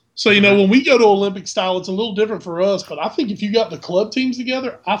 So, when we go to Olympic style, it's a little different for us. But I think if you got the club teams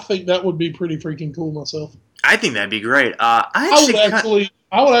together, I think that would be pretty freaking cool myself. I think that'd be great. I would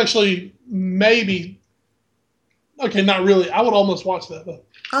actually maybe. Okay, not really. I would almost watch that though.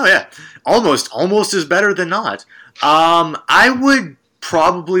 Oh yeah, almost is better than not. I would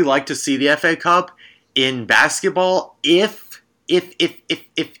probably like to see the FA Cup in basketball if you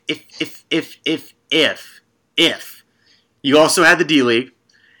also had the D League,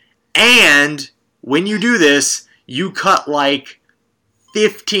 and when you do this, you cut like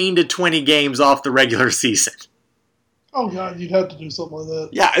 15 to 20 games off the regular season. Oh God, you'd have to do something like that.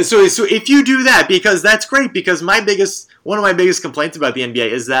 Yeah, so if you do that, because that's great, because one of my biggest complaints about the NBA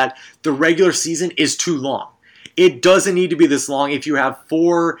is that the regular season is too long. It doesn't need to be this long if you have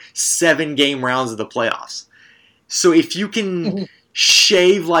 4 7-game rounds of the playoffs. So if you can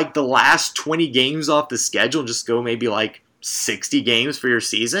shave like the last 20 games off the schedule, just go maybe like 60 games for your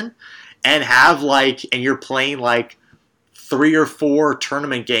season, and and you're playing like 3 or 4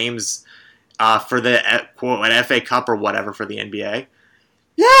 tournament games for the quote an FA Cup or whatever for the NBA.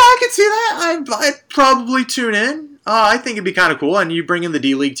 Yeah, I could see that. I'd probably tune in. I think it'd be kind of cool. And you bring in the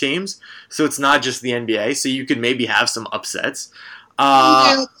D League teams, so it's not just the NBA. So you could maybe have some upsets.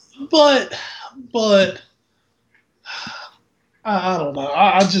 Yeah, but I don't know.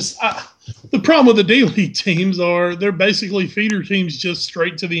 The problem with the D League teams are they're basically feeder teams just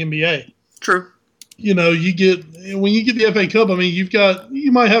straight to the NBA. True. When you get the FA Cup, I mean,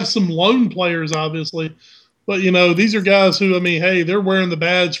 you might have some lone players, obviously, but these are guys who, I mean, hey, they're wearing the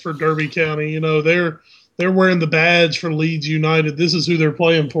badge for Derby County. They're wearing the badge for Leeds United. This is who they're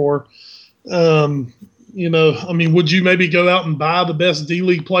playing for. I mean, would you maybe go out and buy the best D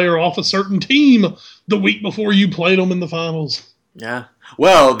League player off a certain team the week before you played them in the finals? Yeah.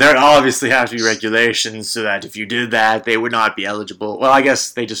 Well, there obviously have to be regulations so that if you did that, they would not be eligible. Well, I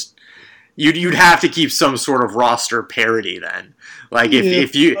guess they just. You'd have to keep some sort of roster parity then. Like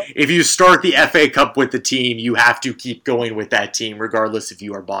if you start the FA Cup with the team, you have to keep going with that team regardless if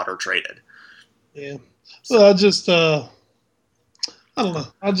you are bought or traded. Yeah. So I don't know.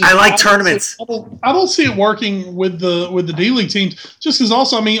 I like tournaments. I don't see it working with the D League teams. Just because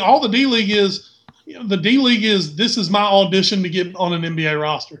also, I mean, all the D League is, this is my audition to get on an NBA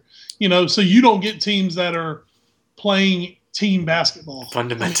roster. So you don't get teams that are playing team basketball.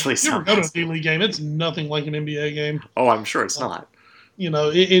 Fundamentally, if you ever go to a D League game, it's nothing like an NBA game. Oh, I'm sure it's not.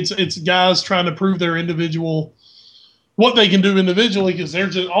 It's guys trying to prove their what they can do individually, because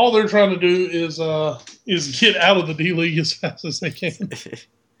all they're trying to do is get out of the D League as fast as they can. So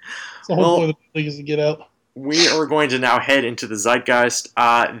the whole point of the D League is to get out. We are going to now head into the Zeitgeist.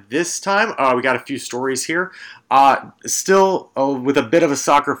 This time, we got a few stories here. Still with a bit of a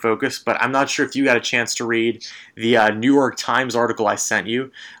soccer focus, but I'm not sure if you got a chance to read the New York Times article I sent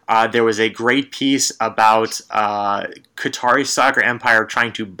you. There was a great piece about Qatari soccer empire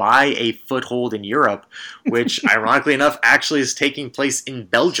trying to buy a foothold in Europe, which, ironically enough, actually is taking place in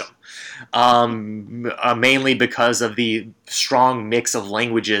Belgium. Mainly because of the strong mix of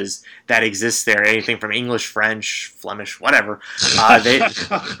languages that exists there. Anything from English, French, Flemish, whatever.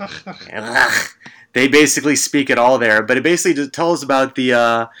 They basically speak it all there. But it basically tells about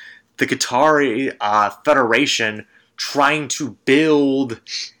the Qatari Federation trying to build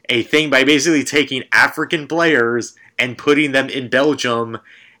a thing by basically taking African players and putting them in Belgium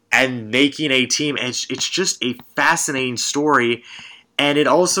and making a team. And it's just a fascinating story. And it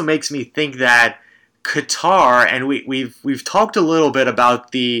also makes me think that Qatar, and we've talked a little bit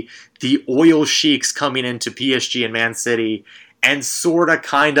about the oil sheiks coming into PSG and Man City and sorta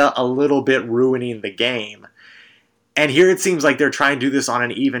kinda a little bit ruining the game. And here it seems like they're trying to do this on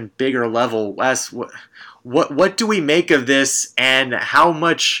an even bigger level. Wes, what do we make of this, and how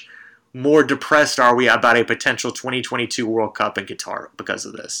much more depressed are we about a potential 2022 World Cup in Qatar because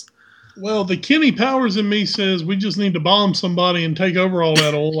of this? Well, the Kenny Powers in me says we just need to bomb somebody and take over all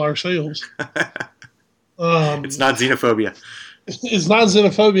that oil ourselves. It's not xenophobia. It's not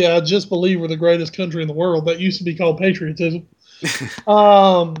xenophobia. I just believe we're the greatest country in the world. That used to be called patriotism.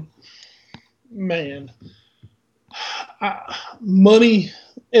 Man, money,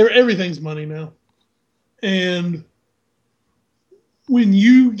 everything's money now, and when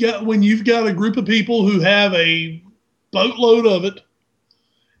you've got a group of people who have a boatload of it,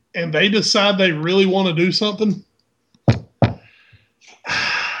 and they decide they really want to do something,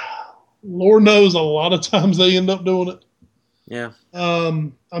 Lord knows a lot of times they end up doing it. Yeah.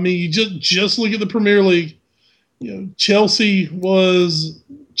 I mean, you just look at the Premier League. You know, Chelsea was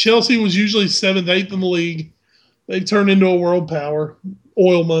usually 7th, 8th in the league. They turned into a world power,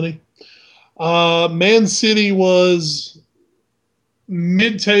 oil money. Man City was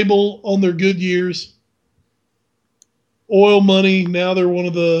mid-table on their good years. Oil money, now they're one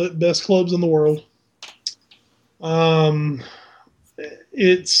of the best clubs in the world.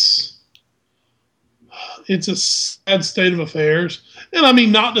 It's a sad state of affairs. And I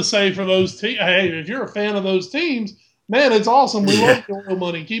mean, not to say for those teams, hey, if you're a fan of those teams, man, it's awesome. We love your oil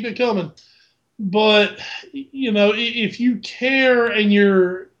money. Keep it coming. But, you know, if you care and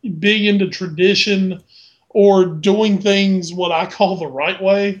you're big into tradition or doing things what I call the right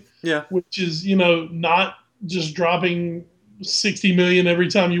way, which is, you know, not just dropping $60 million every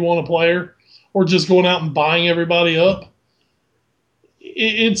time you want a player or just going out and buying everybody up,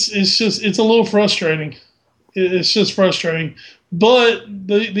 it's a little frustrating. It's just frustrating. But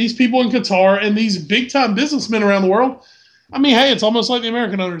these people in Qatar and these big-time businessmen around the world, I mean, hey, it's almost like the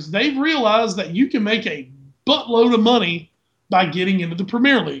American owners. They've realized that you can make a buttload of money by getting into the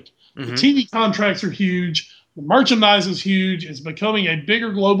Premier League. Mm-hmm. The TV contracts are huge. The merchandise is huge. It's becoming a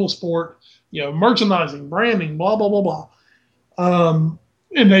bigger global sport. You know, merchandising, branding, blah, blah, blah, blah.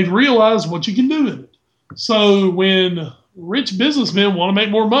 And they've realized what you can do in it. So when rich businessmen want to make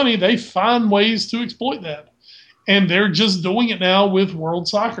more money, they find ways to exploit that. And they're just doing it now with world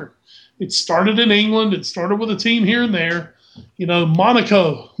soccer. It started in England. It started with a team here and there. You know,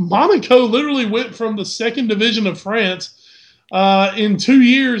 Monaco literally went from the second division of France in 2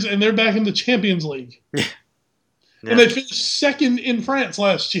 years, and they're back in the Champions League. Yeah. And they finished second in France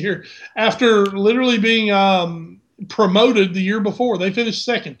last year after literally being promoted the year before. They finished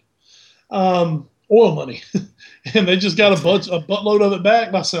second. Oil money. And they just got a buttload of it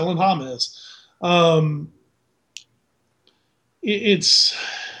back by selling James. It's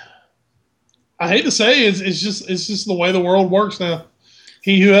I hate to say it's just the way the world works now.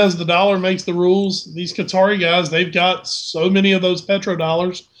 He who has the dollar makes the rules. These Qatari guys, they've got so many of those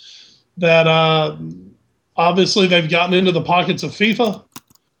petrodollars that obviously they've gotten into the pockets of FIFA.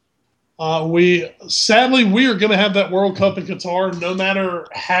 We are going to have that World Cup in Qatar, no matter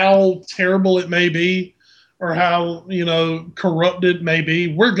how terrible it may be or how, you know, corrupted it may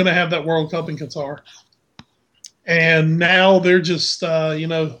be. We're going to have that World Cup in Qatar. And now they're just,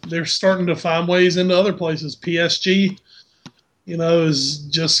 they're starting to find ways into other places. PSG, you know, is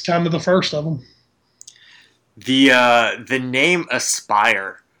just kind of the first of them. The name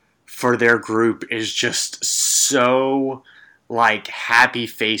Aspire for their group is just so like happy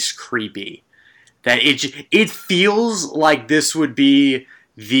face creepy that it feels like this would be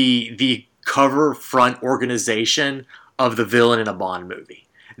the cover front organization of the villain in a Bond movie.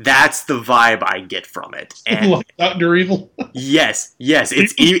 That's the vibe I get from it. And like Dr. Evil? Yes.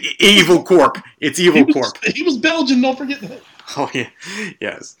 It's Evil Corp. It's Evil Corp. He was Belgian, don't forget that. Oh, yeah.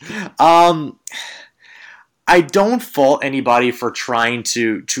 Yes. I don't fault anybody for trying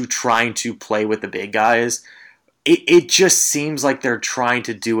to play with the big guys. It just seems like they're trying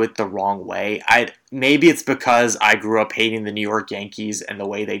to do it the wrong way. Maybe it's because I grew up hating the New York Yankees and the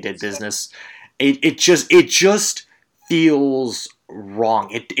way they did business. It just feels wrong.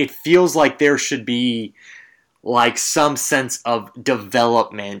 It feels like there should be like some sense of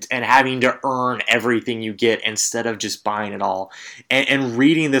development and having to earn everything you get instead of just buying it all. And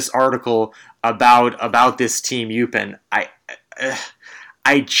reading this article about this team Eupen, I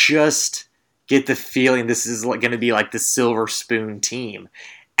just get the feeling this is going to be like the Silver Spoon team.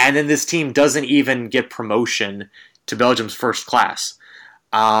 And then this team doesn't even get promotion to Belgium's first class.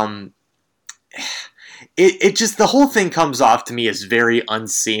 It just, the whole thing comes off to me as very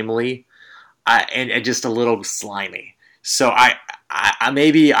unseemly and just a little slimy. So I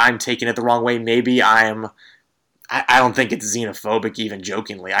maybe I'm taking it the wrong way. Maybe I don't think it's xenophobic even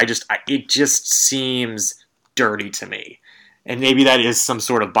jokingly. It just seems dirty to me. And maybe that is some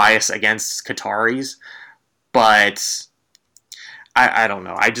sort of bias against Qataris. But I don't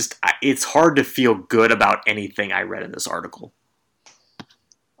know. It's hard to feel good about anything I read in this article.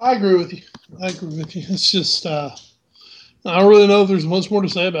 I agree with you. It's just, I don't really know if there's much more to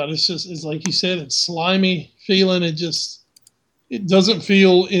say about it. It's like you said, it's slimy feeling. It doesn't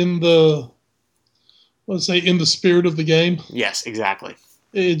feel in the spirit of the game. Yes, exactly.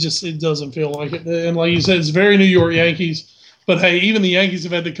 It doesn't feel like it. And like you said, it's very New York Yankees. But hey, even the Yankees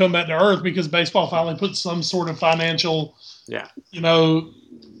have had to come back to earth because baseball finally put some sort of financial,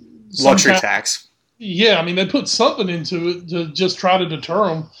 luxury tax. Yeah, I mean, they put something into it to just try to deter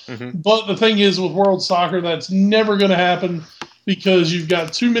them. Mm-hmm. But the thing is, with world soccer, that's never going to happen because you've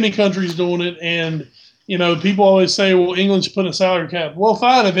got too many countries doing it. And, people always say, well, England should put a salary cap. Well,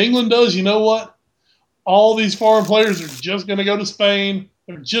 fine. If England does, you know what? All these foreign players are just going to go to Spain.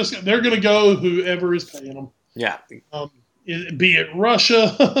 They're going to go whoever is paying them. Yeah. Be it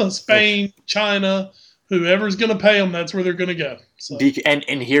Russia, Spain, China, whoever's going to pay them, that's where they're going to go. So. And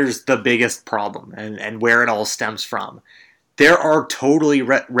here's the biggest problem and where it all stems from. There are totally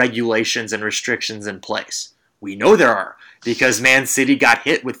regulations and restrictions in place. We know there are because Man City got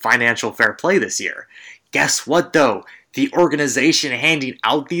hit with financial fair play this year. Guess what, though? The organization handing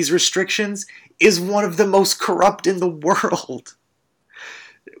out these restrictions is one of the most corrupt in the world.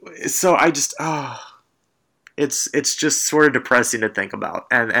 So it's just sort of depressing to think about,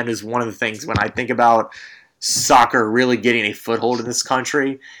 and is one of the things when I think about soccer really getting a foothold in this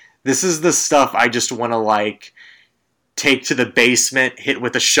country. This is the stuff I just want to take to the basement, hit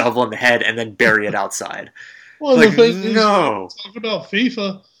with a shovel in the head, and then bury it outside. Well, the thing is, talk about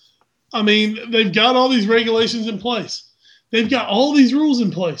FIFA. I mean, they've got all these regulations in place. They've got all these rules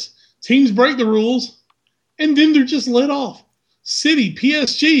in place. Teams break the rules, and then they're just let off. City,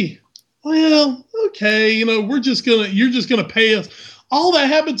 PSG. Well, okay, you're just gonna pay us. All that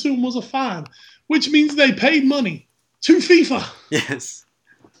happened to them was a fine, which means they paid money to FIFA. Yes.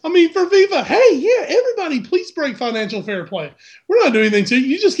 I mean, for FIFA, hey, yeah, everybody, please break financial fair play. We're not doing anything to you.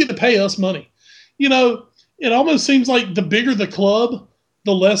 You just get to pay us money. It almost seems like the bigger the club,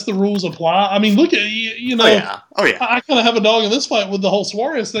 the less the rules apply. I mean, look at Oh yeah. I kind of have a dog in this fight with the whole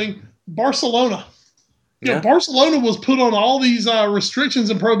Suarez thing. Barcelona. Barcelona was put on all these restrictions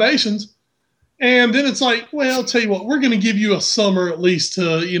and probations, and then it's like, well, I'll tell you what, we're going to give you a summer at least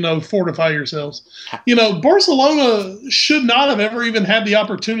to, fortify yourselves. Barcelona should not have ever even had the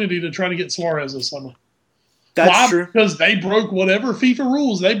opportunity to try to get Suarez this summer. That's true. Because they broke whatever FIFA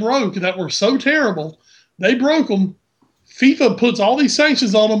rules they broke that were so terrible. They broke them. FIFA puts all these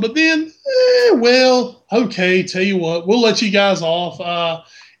sanctions on them, but then, okay, tell you what, we'll let you guys off.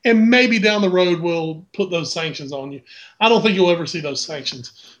 And maybe down the road we'll put those sanctions on you. I don't think you'll ever see those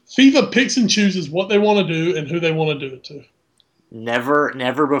sanctions. FIFA picks and chooses what they want to do and who they want to do it to.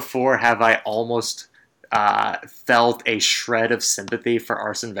 Never before have I almost felt a shred of sympathy for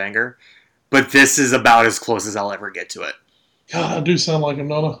Arsene Wenger, but this is about as close as I'll ever get to it. God, I do sound like him,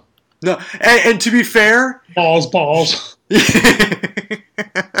 don't I? No, and to be fair... Balls.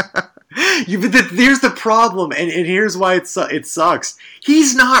 Here's the problem, and here's why it sucks.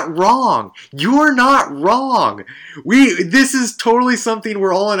 He's not wrong. You're not wrong. This is totally something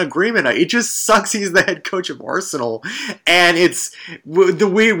we're all in agreement on. It just sucks he's the head coach of Arsenal, and it's the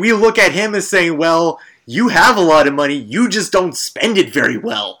way we look at him as saying, well, you have a lot of money, you just don't spend it very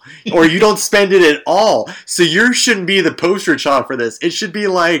well, or you don't spend it at all. So you shouldn't be the poster child for this. It should be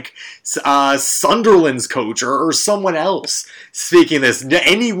like Sunderland's coach or someone else speaking this.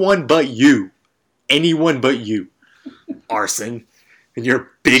 Anyone but you. Anyone but you, Arsene, and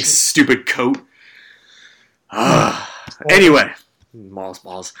your big stupid coat. Anyway,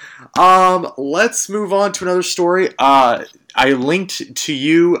 balls. Let's move on to another story. I linked to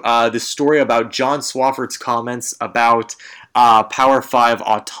you this story about John Swofford's comments about Power 5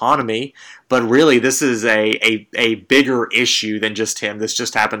 autonomy, but really this is a bigger issue than just him. This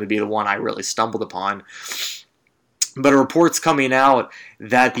just happened to be the one I really stumbled upon. But a report's coming out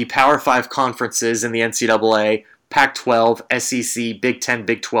that the Power 5 conferences in the NCAA, Pac-12, SEC, Big 10,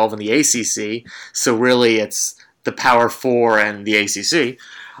 Big 12, and the ACC, so really it's the Power 4 and the ACC,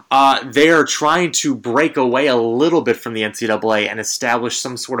 they are trying to break away a little bit from the NCAA and establish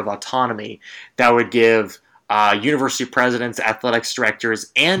some sort of autonomy that would give university presidents, athletics directors,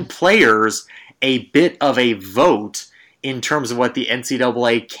 and players a bit of a vote in terms of what the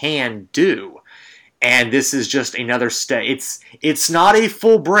NCAA can do. And this is just another step. It's not a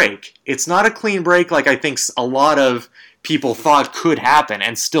full break. It's not a clean break like I think a lot of people thought could happen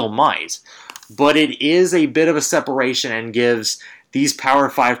and still might. But it is a bit of a separation and gives these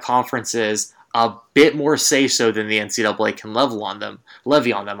Power 5 conferences a bit more say-so than the NCAA can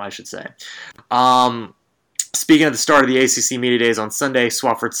levy on them, I should say. Speaking at the start of the ACC Media Days on Sunday,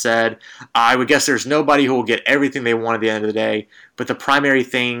 Swafford said, I would guess there's nobody who will get everything they want at the end of the day, but the primary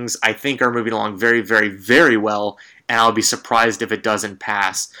things I think are moving along very, very, very well, and I'll be surprised if it doesn't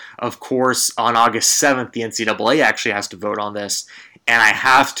pass. Of course, on August 7th, the NCAA actually has to vote on this, and I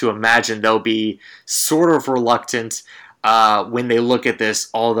have to imagine they'll be sort of reluctant when they look at this,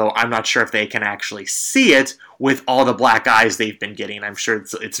 although I'm not sure if they can actually see it with all the black eyes they've been getting. I'm sure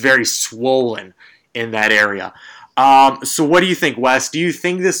it's very swollen in that area. So what do you think, Wes? Do you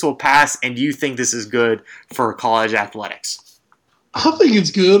think this will pass, and do you think this is good for college athletics? I think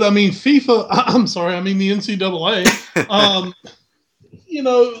it's good. I mean, the NCAA.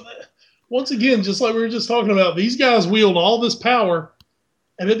 Once again, just like we were just talking about, these guys wield all this power,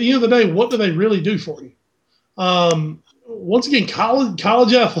 and at the end of the day, what do they really do for you? Once again,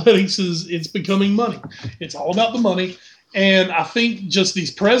 college athletics it's becoming money. It's all about the money, and I think just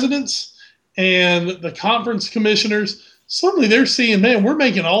these presidents and the conference commissioners, suddenly they're seeing, man, we're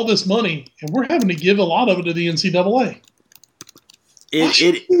making all this money, and we're having to give a lot of it to the NCAA. Why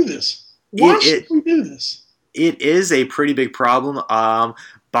should we do this? Why should we do this? It is a pretty big problem.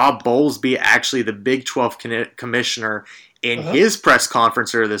 Bob Bowlesby, actually the Big 12 commissioner, in his press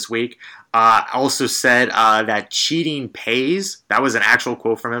conference earlier this week, also said that cheating pays. That was an actual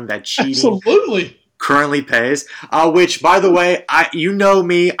quote from him, that cheating absolutely currently pays. Which, by the way, you know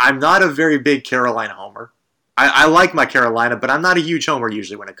me, I'm not a very big Carolina homer. I like my Carolina, but I'm not a huge homer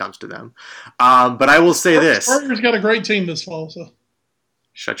usually when it comes to them. But I will say this. Spurrier's got a great team this fall, so.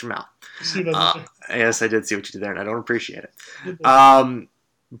 Shut your mouth. Yes, I did see what you did there, and I don't appreciate it.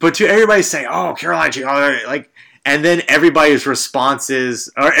 But to everybody saying, "Oh, Carolina," and then everybody's response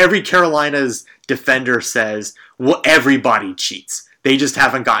is, or every Carolina's defender says, "Well, everybody cheats. They just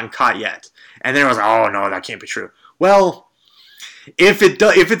haven't gotten caught yet." And then it was, "Oh no, that can't be true." Well, if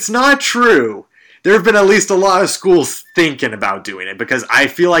it's not true, there have been at least a lot of schools thinking about doing it, because I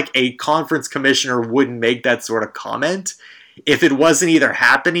feel like a conference commissioner wouldn't make that sort of comment if it wasn't either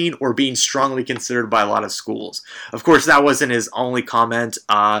happening or being strongly considered by a lot of schools. Of course, that wasn't his only comment.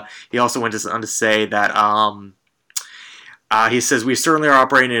 He also went on to say that he says, we certainly are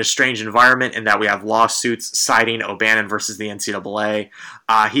operating in a strange environment in that we have lawsuits citing O'Bannon versus the NCAA.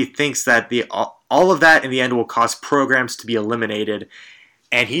 He thinks that all of that in the end will cause programs to be eliminated,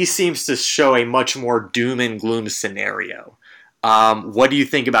 and he seems to show a much more doom and gloom scenario. What do you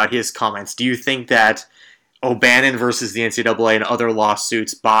think about his comments? Do you think that O'Bannon versus the NCAA and other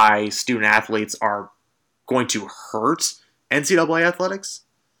lawsuits by student athletes are going to hurt NCAA athletics?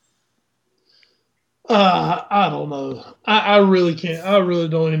 I don't know. I really can't. I really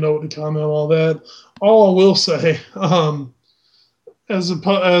don't even know what to comment on all that. All I will say, as to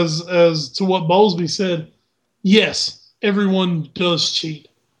what Bowlesby said, yes, everyone does cheat.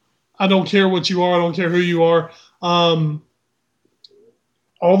 I don't care what you are. I don't care who you are. All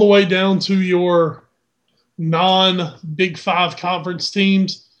the way down to your non-Big Five conference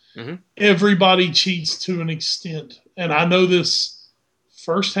teams, everybody cheats to an extent. And I know this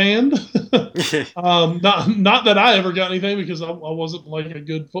firsthand. Not that I ever got anything, because I wasn't like a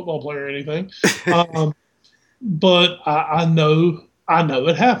good football player or anything. But I know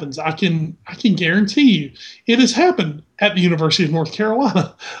it happens. I can guarantee you it has happened at the University of North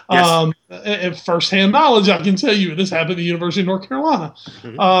Carolina. Yes. At firsthand knowledge, I can tell you it has happened at the University of North Carolina.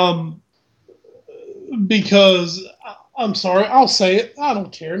 Because I'm sorry, I'll say it. I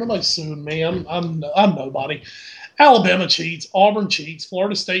don't care. Nobody's suing me. I'm nobody. Alabama cheats. Auburn cheats.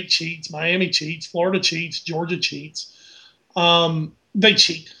 Florida State cheats. Miami cheats. Florida cheats. Georgia cheats. They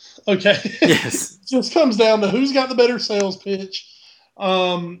cheat. Okay. Yes. It just comes down to who's got the better sales pitch,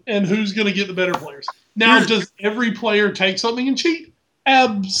 and who's going to get the better players. Now, does every player take something and cheat?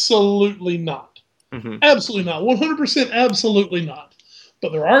 Absolutely not. Absolutely not. 100% absolutely not.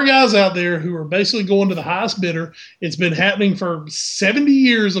 But there are guys out there who are basically going to the highest bidder. It's been happening for 70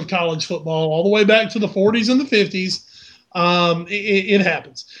 years of college football, all the way back to the 40s and the 50s. It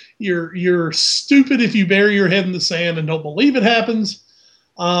happens. You're stupid if you bury your head in the sand and don't believe it happens.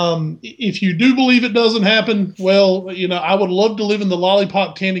 If you do believe it doesn't happen, well, I would love to live in the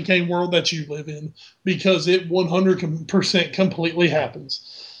lollipop candy cane world that you live in, because it 100% completely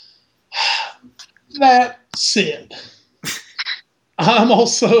happens. That said, I'm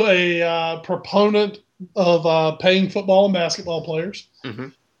also a proponent of paying football and basketball players.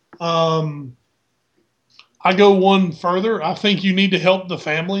 I go one further. I think you need to help the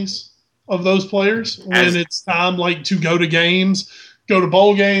families of those players when it's time to go to games, go to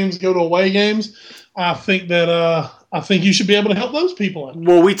bowl games, go to away games. I think you should be able to help those people out.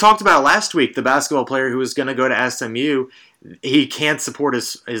 Well, we talked about last week the basketball player who was going to go to SMU he can't support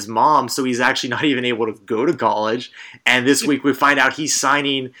his mom, so he's actually not even able to go to college. And this week we find out he's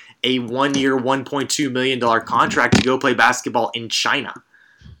signing a 1-year, $1.2 million contract to go play basketball in China.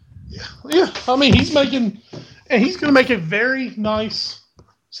 Yeah. I mean, he's going to make a very nice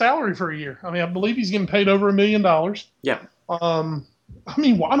salary for a year. I mean, I believe he's getting paid over $1 million. Yeah. I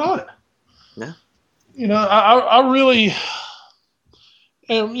mean, why not? Yeah. I really,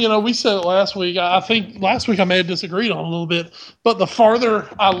 and we said it last week. I think last week I may have disagreed on it a little bit, but the farther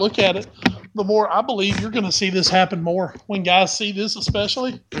I look at it, the more I believe you're going to see this happen more. When guys see this,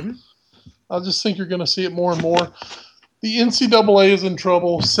 especially, I just think you're going to see it more and more. The NCAA is in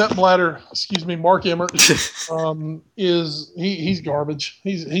trouble. Mark Emmert, he's garbage.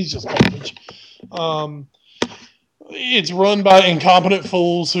 He's just garbage. It's run by incompetent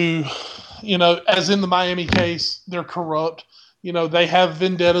fools who, as in the Miami case, they're corrupt. They have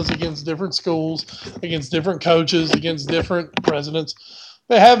vendettas against different schools, against different coaches, against different presidents.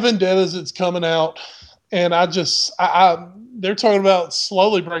 They have vendettas. It's coming out. And they're talking about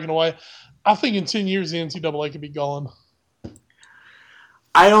slowly breaking away. I think in 10 years, the NCAA could be gone.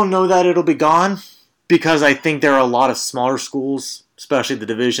 I don't know that it'll be gone because I think there are a lot of smaller schools, especially the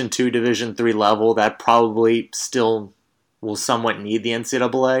Division II, Division III level, that probably still will somewhat need the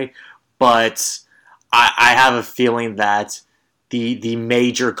NCAA. But I have a feeling that the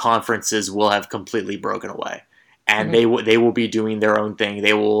major conferences will have completely broken away, and they will be doing their own thing.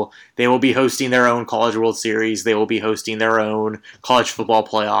 They will be hosting their own College World Series. They will be hosting their own college football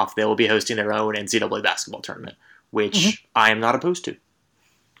playoff. They will be hosting their own NCAA basketball tournament, which I am not opposed to.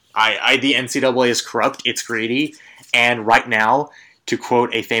 The NCAA is corrupt. It's greedy. And right now, to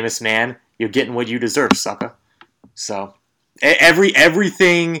quote a famous man, you're getting what you deserve, sucker. So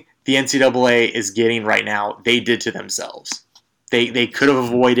everything the NCAA is getting right now, they did to themselves. They could have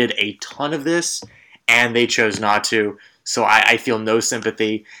avoided a ton of this, and they chose not to. So I feel no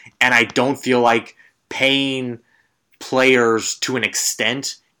sympathy. And I don't feel like paying players to an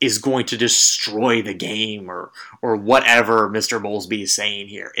extent is going to destroy the game or whatever Mr. Bowlesby is saying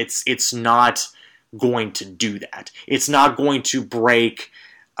here. It's not going to do that. It's not going to break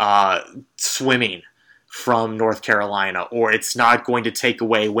swimming from North Carolina, or it's not going to take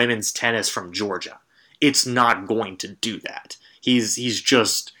away women's tennis from Georgia. It's not going to do that. He's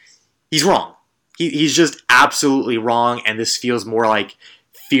wrong. He's just absolutely wrong, and this feels more like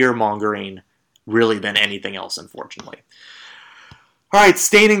fear-mongering really than anything else, unfortunately. All right,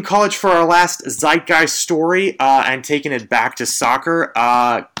 staying in college for our last Zeitgeist story and taking it back to soccer.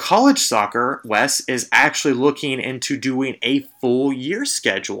 College soccer, Wes, is actually looking into doing a full year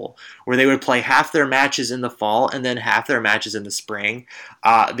schedule where they would play half their matches in the fall and then half their matches in the spring.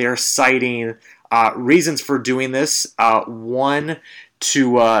 They're citing reasons for doing this. One,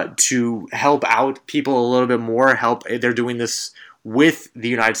 to help out people a little bit more. They're doing this with the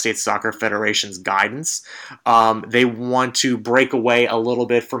United States Soccer Federation's guidance. They want to break away a little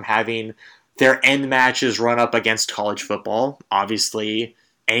bit from having their end matches run up against college football. Obviously,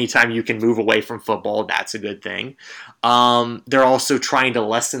 anytime you can move away from football, that's a good thing. They're also trying to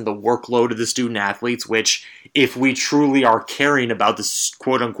lessen the workload of the student athletes, which, if we truly are caring about the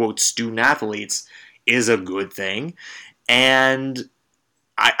quote-unquote student athletes, is a good thing. And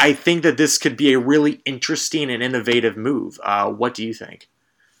I think that this could be a really interesting and innovative move. What do you think?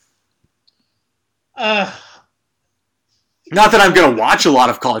 Not that I'm going to watch a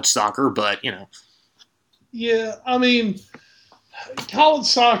lot of college soccer, but, Yeah, I mean, college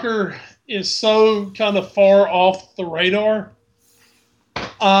soccer is so kind of far off the radar.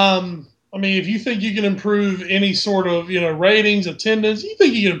 I mean, if you think you can improve any sort of, ratings, attendance, you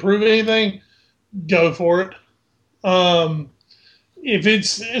think you can improve anything, go for it.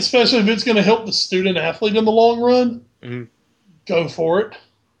 Especially if it's going to help the student athlete in the long run, go for it.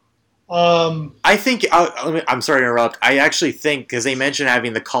 I think, I'm sorry to interrupt, I actually think, because they mentioned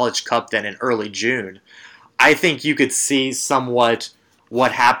having the College Cup then in early June, I think you could see somewhat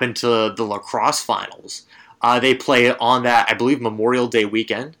what happened to the lacrosse finals. They play on that, I believe, Memorial Day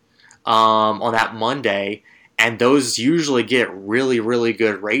weekend, on that Monday, and those usually get really, really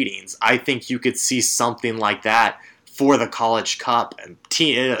good ratings. I think you could see something like that for the College Cup.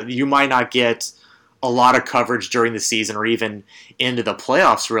 You might not get a lot of coverage during the season or even into the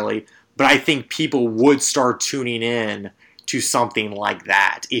playoffs, really, but I think people would start tuning in to something like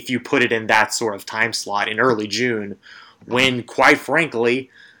that if you put it in that sort of time slot in early June, when, quite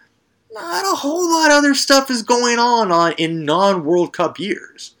frankly, not a whole lot of other stuff is going on in non-World Cup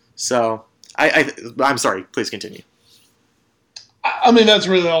years. So, I'm sorry, please continue. I mean, that's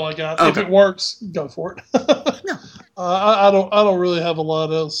really all I got. Okay. If it works, go for it. No. I don't really have a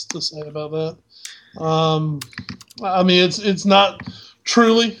lot else to say about that. I mean, it's not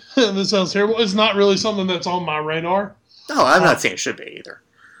truly. This sounds terrible. It's not really something that's on my radar. No, I'm not saying it should be either.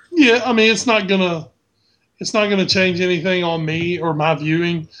 Yeah, I mean, it's not gonna change anything on me or my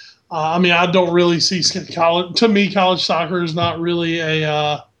viewing. I mean, I don't really see college. To me, college soccer is not really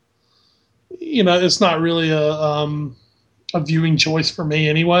it's not really a viewing choice for me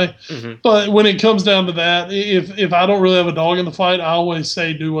anyway. Mm-hmm. But when it comes down to that, if I don't really have a dog in the fight, I always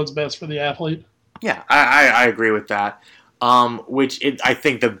say do what's best for the athlete. Yeah, I agree with that. I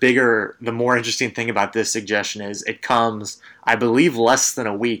think the more interesting thing about this suggestion is it comes, I believe, less than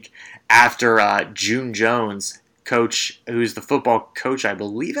a week after June Jones, coach, who's the football coach, I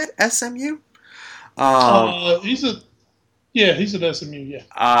believe, at SMU. He's at SMU,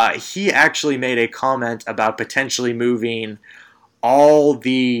 yeah. He actually made a comment about potentially moving all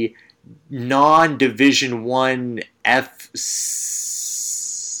the non-Division I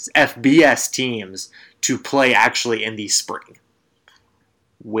FBS teams to play actually in the spring,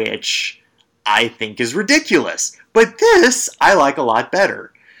 which I think is ridiculous. But this I like a lot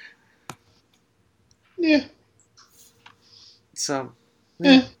better. Yeah. So.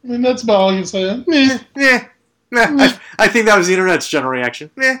 Yeah. I mean, that's about all I can say. Yeah. I think that was the internet's general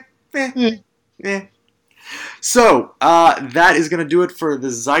reaction. So, that is going to do it for the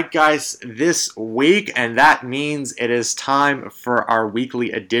Zeitgeist this week, and that means it is time for our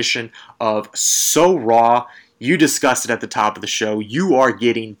weekly edition of So Raw. You discussed it at the top of the show. You are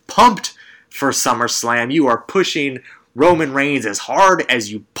getting pumped for SummerSlam. You are pushing Roman Reigns as hard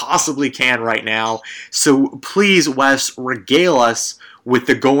as you possibly can right now. So please, Wes, regale us with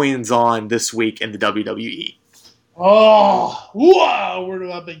the goings-on this week in the WWE. Oh, wow. Where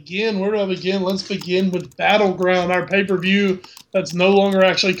do I begin? Let's begin with Battleground, our pay-per-view that's no longer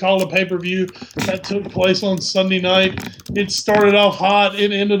actually called a pay-per-view. That took place on Sunday night. It started off hot.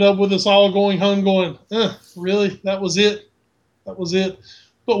 It ended up with us all going home going, really? That was it?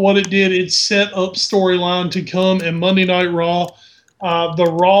 But what it did, it set up storyline to come in Monday Night Raw.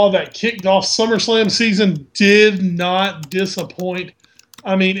 The Raw that kicked off SummerSlam season did not disappoint.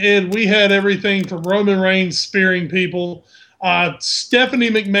 I mean, Ed, we had everything from Roman Reigns spearing people.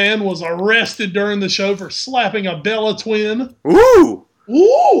 Stephanie McMahon was arrested during the show for slapping a Bella twin. Ooh!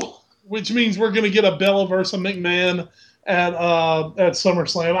 Which means we're going to get a Bella versus McMahon at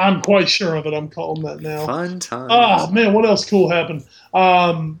SummerSlam. I'm quite sure of it. I'm calling that now. Fun time. Man, what else cool happened?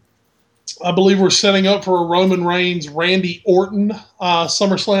 I believe we're setting up for a Roman Reigns Randy Orton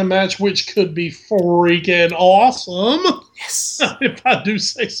SummerSlam match, which could be freaking awesome. Yes, if I do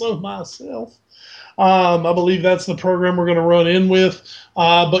say so myself. I believe that's the program we're going to run in with.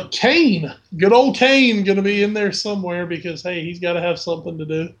 But Kane, good old Kane, going to be in there somewhere because hey, he's got to have something to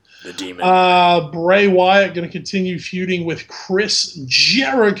do. The Demon. Bray Wyatt going to continue feuding with Chris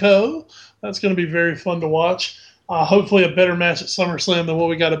Jericho. That's going to be very fun to watch. Hopefully a better match at SummerSlam than what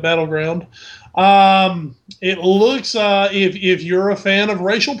we got at Battleground. It looks, if you're a fan of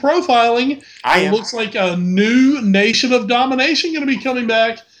racial profiling, it looks like a new Nation of Domination going to be coming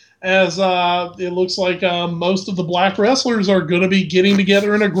back as it looks like most of the black wrestlers are going to be getting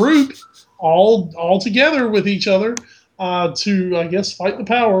together in a group all together with each other to, I guess, fight the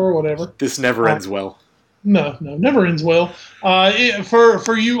power or whatever. This never ends well. No, never ends well.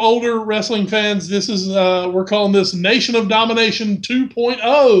 For you older wrestling fans, this is we're calling this Nation of Domination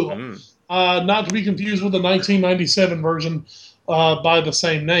 2.0, not to be confused with the 1997 version by the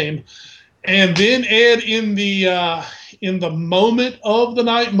same name. And then Ed, in the moment of the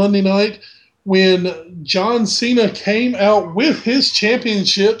night, Monday night, when John Cena came out with his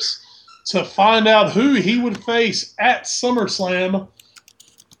championships to find out who he would face at SummerSlam,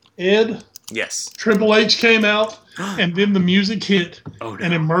 Ed. Yes. Triple H came out, and then the music hit,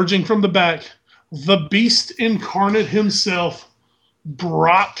 and emerging from the back, the Beast incarnate himself,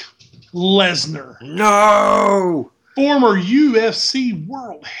 Brock Lesnar. No! Former UFC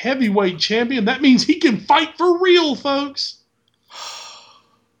World Heavyweight Champion. That means he can fight for real, folks.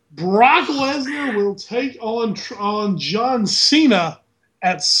 Brock Lesnar will take on John Cena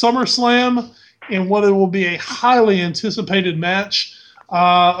at SummerSlam in what it will be a highly anticipated match.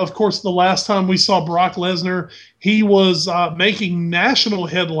 Of course, the last time we saw Brock Lesnar, he was making national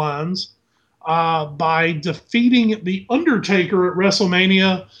headlines by defeating The Undertaker at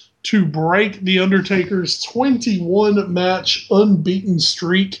WrestleMania to break The Undertaker's 21-match unbeaten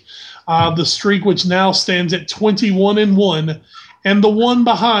streak. The streak which now stands at 21-1, and the one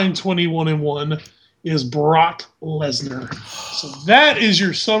behind 21-1 is Brock Lesnar. So that is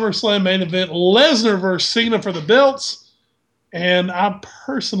your SummerSlam main event, Lesnar versus Cena for the belts. And I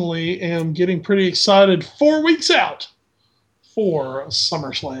personally am getting pretty excited 4 weeks out for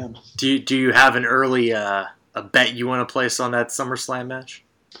SummerSlam. Do you have an early a bet you want to place on that SummerSlam match?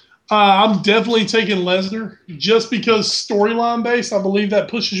 I'm definitely taking Lesnar just because storyline based. I believe that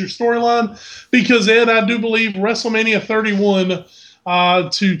pushes your storyline. Because, Ed, I do believe WrestleMania 31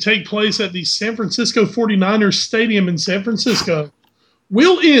 to take place at the San Francisco 49ers Stadium in San Francisco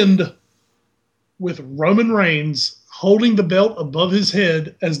will end with Roman Reigns holding the belt above his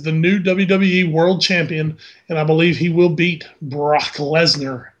head as the new WWE World Champion. And I believe he will beat Brock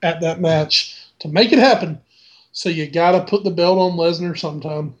Lesnar at that match to make it happen. So you got to put the belt on Lesnar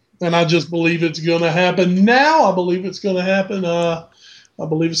sometime. And I just believe it's going to happen now. I believe it's going to happen. I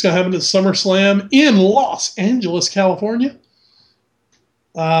believe it's going to happen at SummerSlam in Los Angeles, California.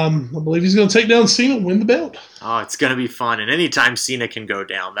 I believe he's going to take down Cena and win the belt. Oh, it's going to be fun. And anytime Cena can go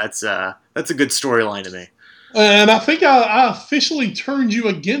down, that's a good storyline to me. And I think I officially turned you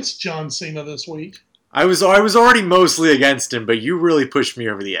against John Cena this week. I was already mostly against him, but you really pushed me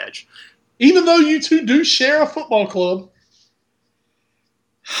over the edge. Even though you two do share a football club.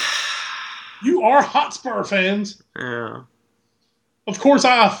 You are Hotspur fans. Yeah. Of course,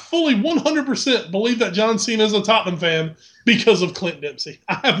 I fully 100% believe that John Cena is a Tottenham fan because of Clint Dempsey.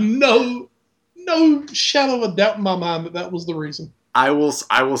 I have no shadow of a doubt in my mind that was the reason. I will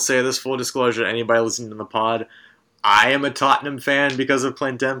say this, full disclosure to anybody listening to the pod. I am a Tottenham fan because of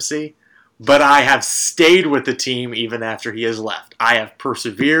Clint Dempsey, but I have stayed with the team even after he has left. I have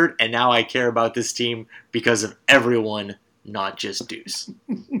persevered, and now I care about this team because of everyone, not just Deuce.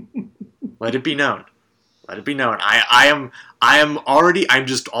 Let it be known. Let it be known. I'm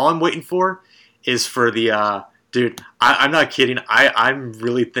just all I'm waiting for is for the dude. I'm not kidding. I'm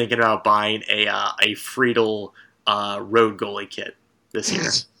really thinking about buying a Friedel road goalie kit this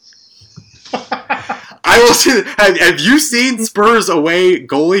year. I will see. Have you seen Spurs away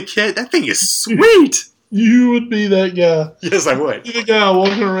goalie kit? That thing is sweet. You would be that guy. Yes, I would. You'd be the guy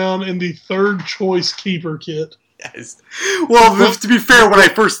walking around in the third choice keeper kit. Yes. Well, to be fair, when I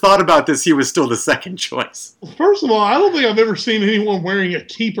first thought about this, he was still the second choice. First of all, I don't think I've ever seen anyone wearing a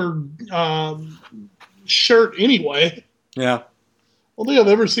keeper shirt anyway. Yeah. I don't think I've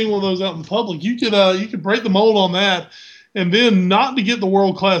ever seen one of those out in public. You could break the mold on that, and then not to get the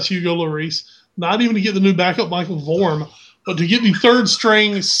world-class Hugo Lloris, not even to get the new backup Michael Vorm, but to get the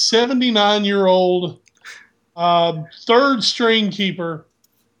third-string 79-year-old third-string keeper,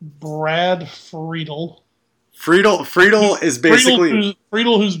 Brad Friedel. Friedel is basically...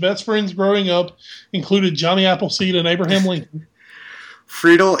 Friedel, whose best friends growing up included Johnny Appleseed and Abraham Lincoln.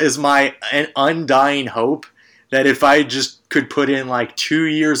 Friedel is my undying hope that if I just could put in like 2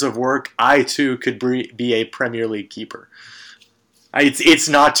 years of work, I too could be a Premier League keeper. It's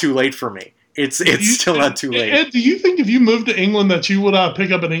not too late for me. It's still not too late. Ed, do you think if you moved to England that you would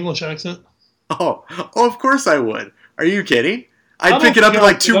pick up an English accent? Oh, of course I would. Are you kidding? I'd pick it up in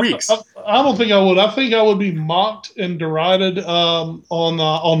like 2 weeks. I don't think I would. I think I would be mocked and derided on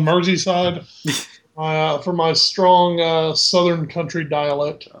Merseyside for my strong Southern country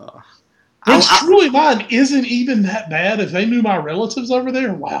dialect. Which truly mine isn't even that bad. If they knew my relatives over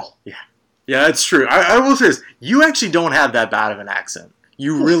there, wow. Yeah, that's true. I will say this: you actually don't have that bad of an accent.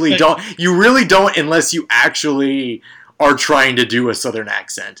 You really don't. You really don't, unless you actually are trying to do a Southern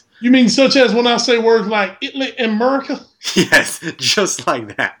accent. You mean such as when I say words like Italy, America? Yes, just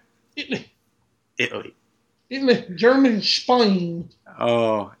like that. Italy, Germany, Spain.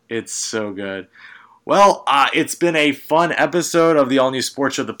 Oh, it's so good. Well, it's been a fun episode of the All New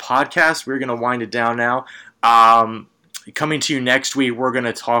Sports Show, the podcast. We're going to wind it down now. Coming to you next week, we're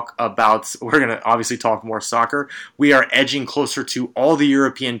going to obviously talk more soccer. We are edging closer to all the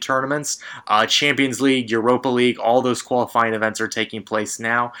European tournaments. Champions League, Europa League, all those qualifying events are taking place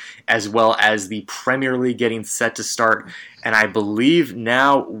now, as well as the Premier League getting set to start. And I believe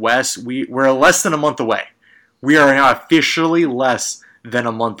now, Wes, we're less than a month away. We are now officially less than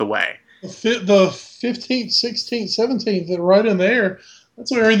a month away. The 15th, 16th, 17th, right in there. That's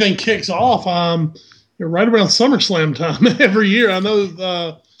where everything kicks off. You're right around SummerSlam time every year. I know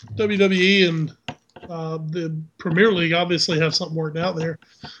WWE and the Premier League obviously have something worked out there.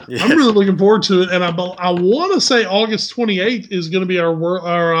 Yes. I'm really looking forward to it, and I want to say August 28th is going to be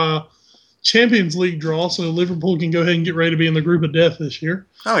our Champions League draw, so Liverpool can go ahead and get ready to be in the group of death this year.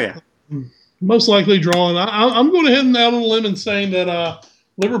 Oh yeah, most likely drawing. I'm going to head out on a limb and saying that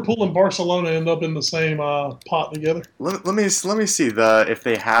Liverpool and Barcelona end up in the same pot together. Let me see if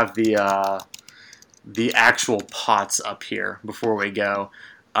they have the actual pots up here before we go.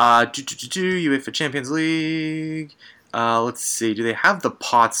 UEFA Champions League. Let's see. Do they have the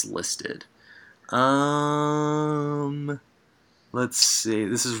pots listed? Let's see.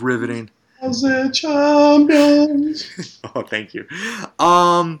 This is riveting. The champions. Oh, thank you.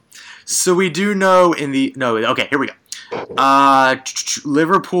 So we do know okay, here we go.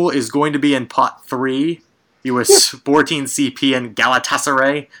 Liverpool is going to be in pot 3. You were Sporting CP and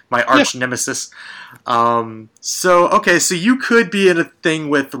Galatasaray, my arch nemesis. So you could be in a thing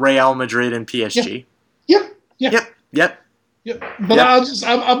with Real Madrid and PSG. Yep. But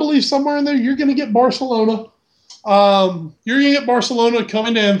I believe somewhere in there you're going to get Barcelona. You're going to get Barcelona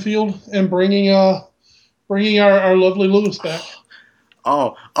coming to Anfield and bringing our lovely Lewis back.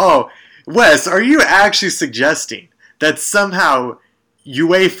 Oh, Wes, are you actually suggesting that somehow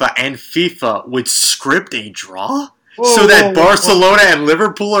UEFA and FIFA would script a draw so that Barcelona and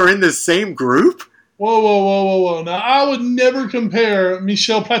Liverpool are in the same group? Whoa. Now, I would never compare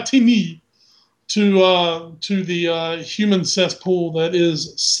Michel Platini to the human cesspool that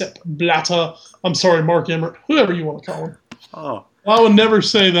is Sepp Blatter. I'm sorry, Mark Emmert, whoever you want to call him. Oh. I would never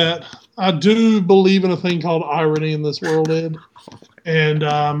say that. I do believe in a thing called irony in this world, Ed. And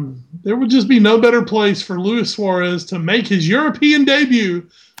there would just be no better place for Luis Suarez to make his European debut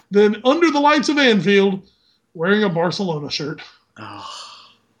than under the lights of Anfield wearing a Barcelona shirt.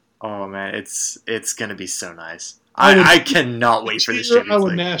 Oh man, it's going to be so nice. I cannot wait for this Champions League. I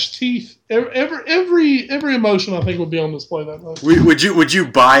would gnash teeth. Every emotion I think would be on display that night. Would you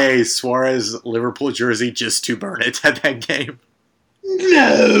buy a Suarez Liverpool jersey just to burn it at that game?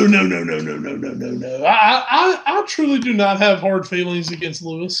 No. I truly do not have hard feelings against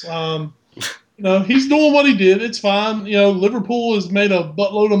Lewis. He's doing what he did. It's fine. Liverpool has made a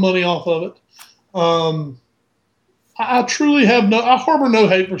buttload of money off of it. I truly I harbor no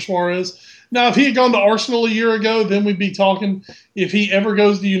hate for Suarez. Now, if he had gone to Arsenal a year ago, then we'd be talking. If he ever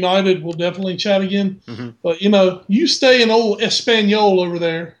goes to United, we'll definitely chat again. Mm-hmm. But, you stay in old Espanyol over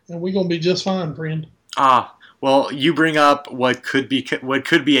there, and we're going to be just fine, friend. Well, you bring up what could be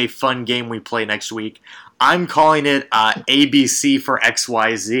a fun game we play next week. I'm calling it ABC for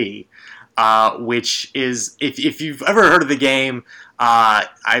XYZ, which is, if you've ever heard of the game,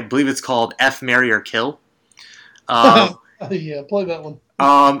 I believe it's called F, Marry, or Kill. Yeah, play that one.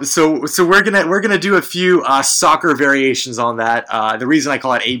 So we're gonna do a few soccer variations on that. The reason I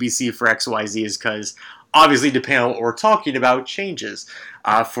call it ABC for XYZ is because obviously depending on what we're talking about changes.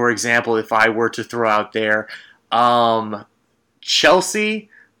 For example, if I were to throw out there Chelsea,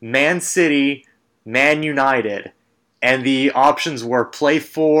 Man City, Man United, and the options were play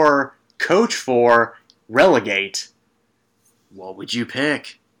for, coach for, relegate, what would you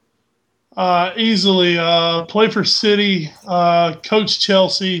pick? Easily play for City, coach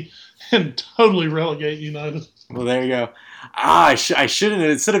Chelsea, and totally relegate United. Well, there you go. I should have,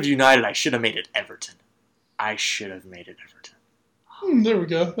 instead of United, I should have made it Everton. There we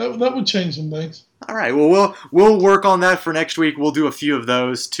go. That would change some things. All right. Well, we'll work on that for next week. We'll do a few of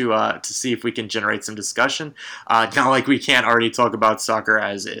those to see if we can generate some discussion. Not like we can't already talk about soccer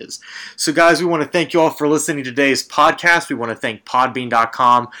as is. So, guys, we want to thank you all for listening to today's podcast. We want to thank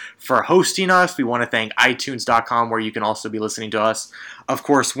Podbean.com for hosting us. We want to thank iTunes.com, where you can also be listening to us. Of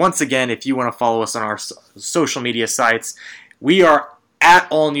course, once again, if you want to follow us on our social media sites, we are at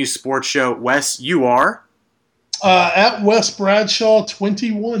All New Sports Show. Wes, you are? At Wes Bradshaw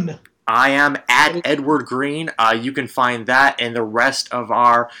 21. I am at Edward Green. You can find that and the rest of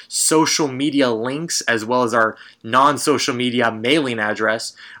our social media links, as well as our non-social media mailing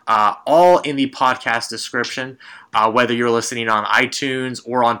address, all in the podcast description. Whether you're listening on iTunes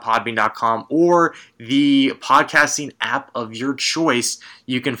or on Podbean.com or the podcasting app of your choice,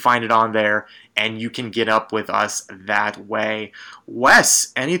 you can find it on there, and you can get up with us that way.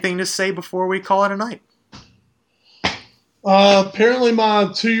 Wes, anything to say before we call it a night? Apparently my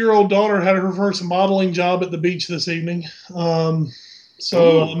 2-year-old daughter had her first modeling job at the beach this evening.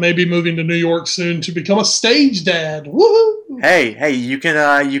 So maybe moving to New York soon to become a stage dad. Woohoo! Hey, you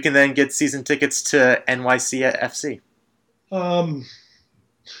can then get season tickets to NYCFC.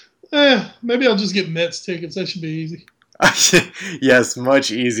 Maybe I'll just get Mets tickets. That should be easy. Yes, much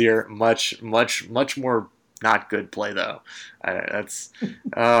easier, much more not good play though. That's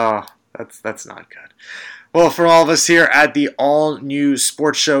not good. Well, for all of us here at the All New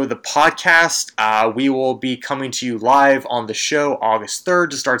Sports Show, the podcast, we will be coming to you live on the show August 3rd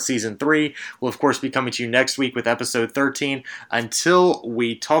to start Season 3. We'll, of course, be coming to you next week with Episode 13. Until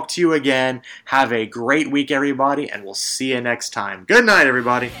we talk to you again, have a great week, everybody, and we'll see you next time. Good night,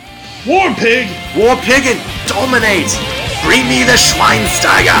 everybody. War Pig! War Pig and dominate! Bring me the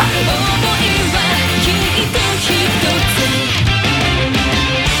Schweinsteiger!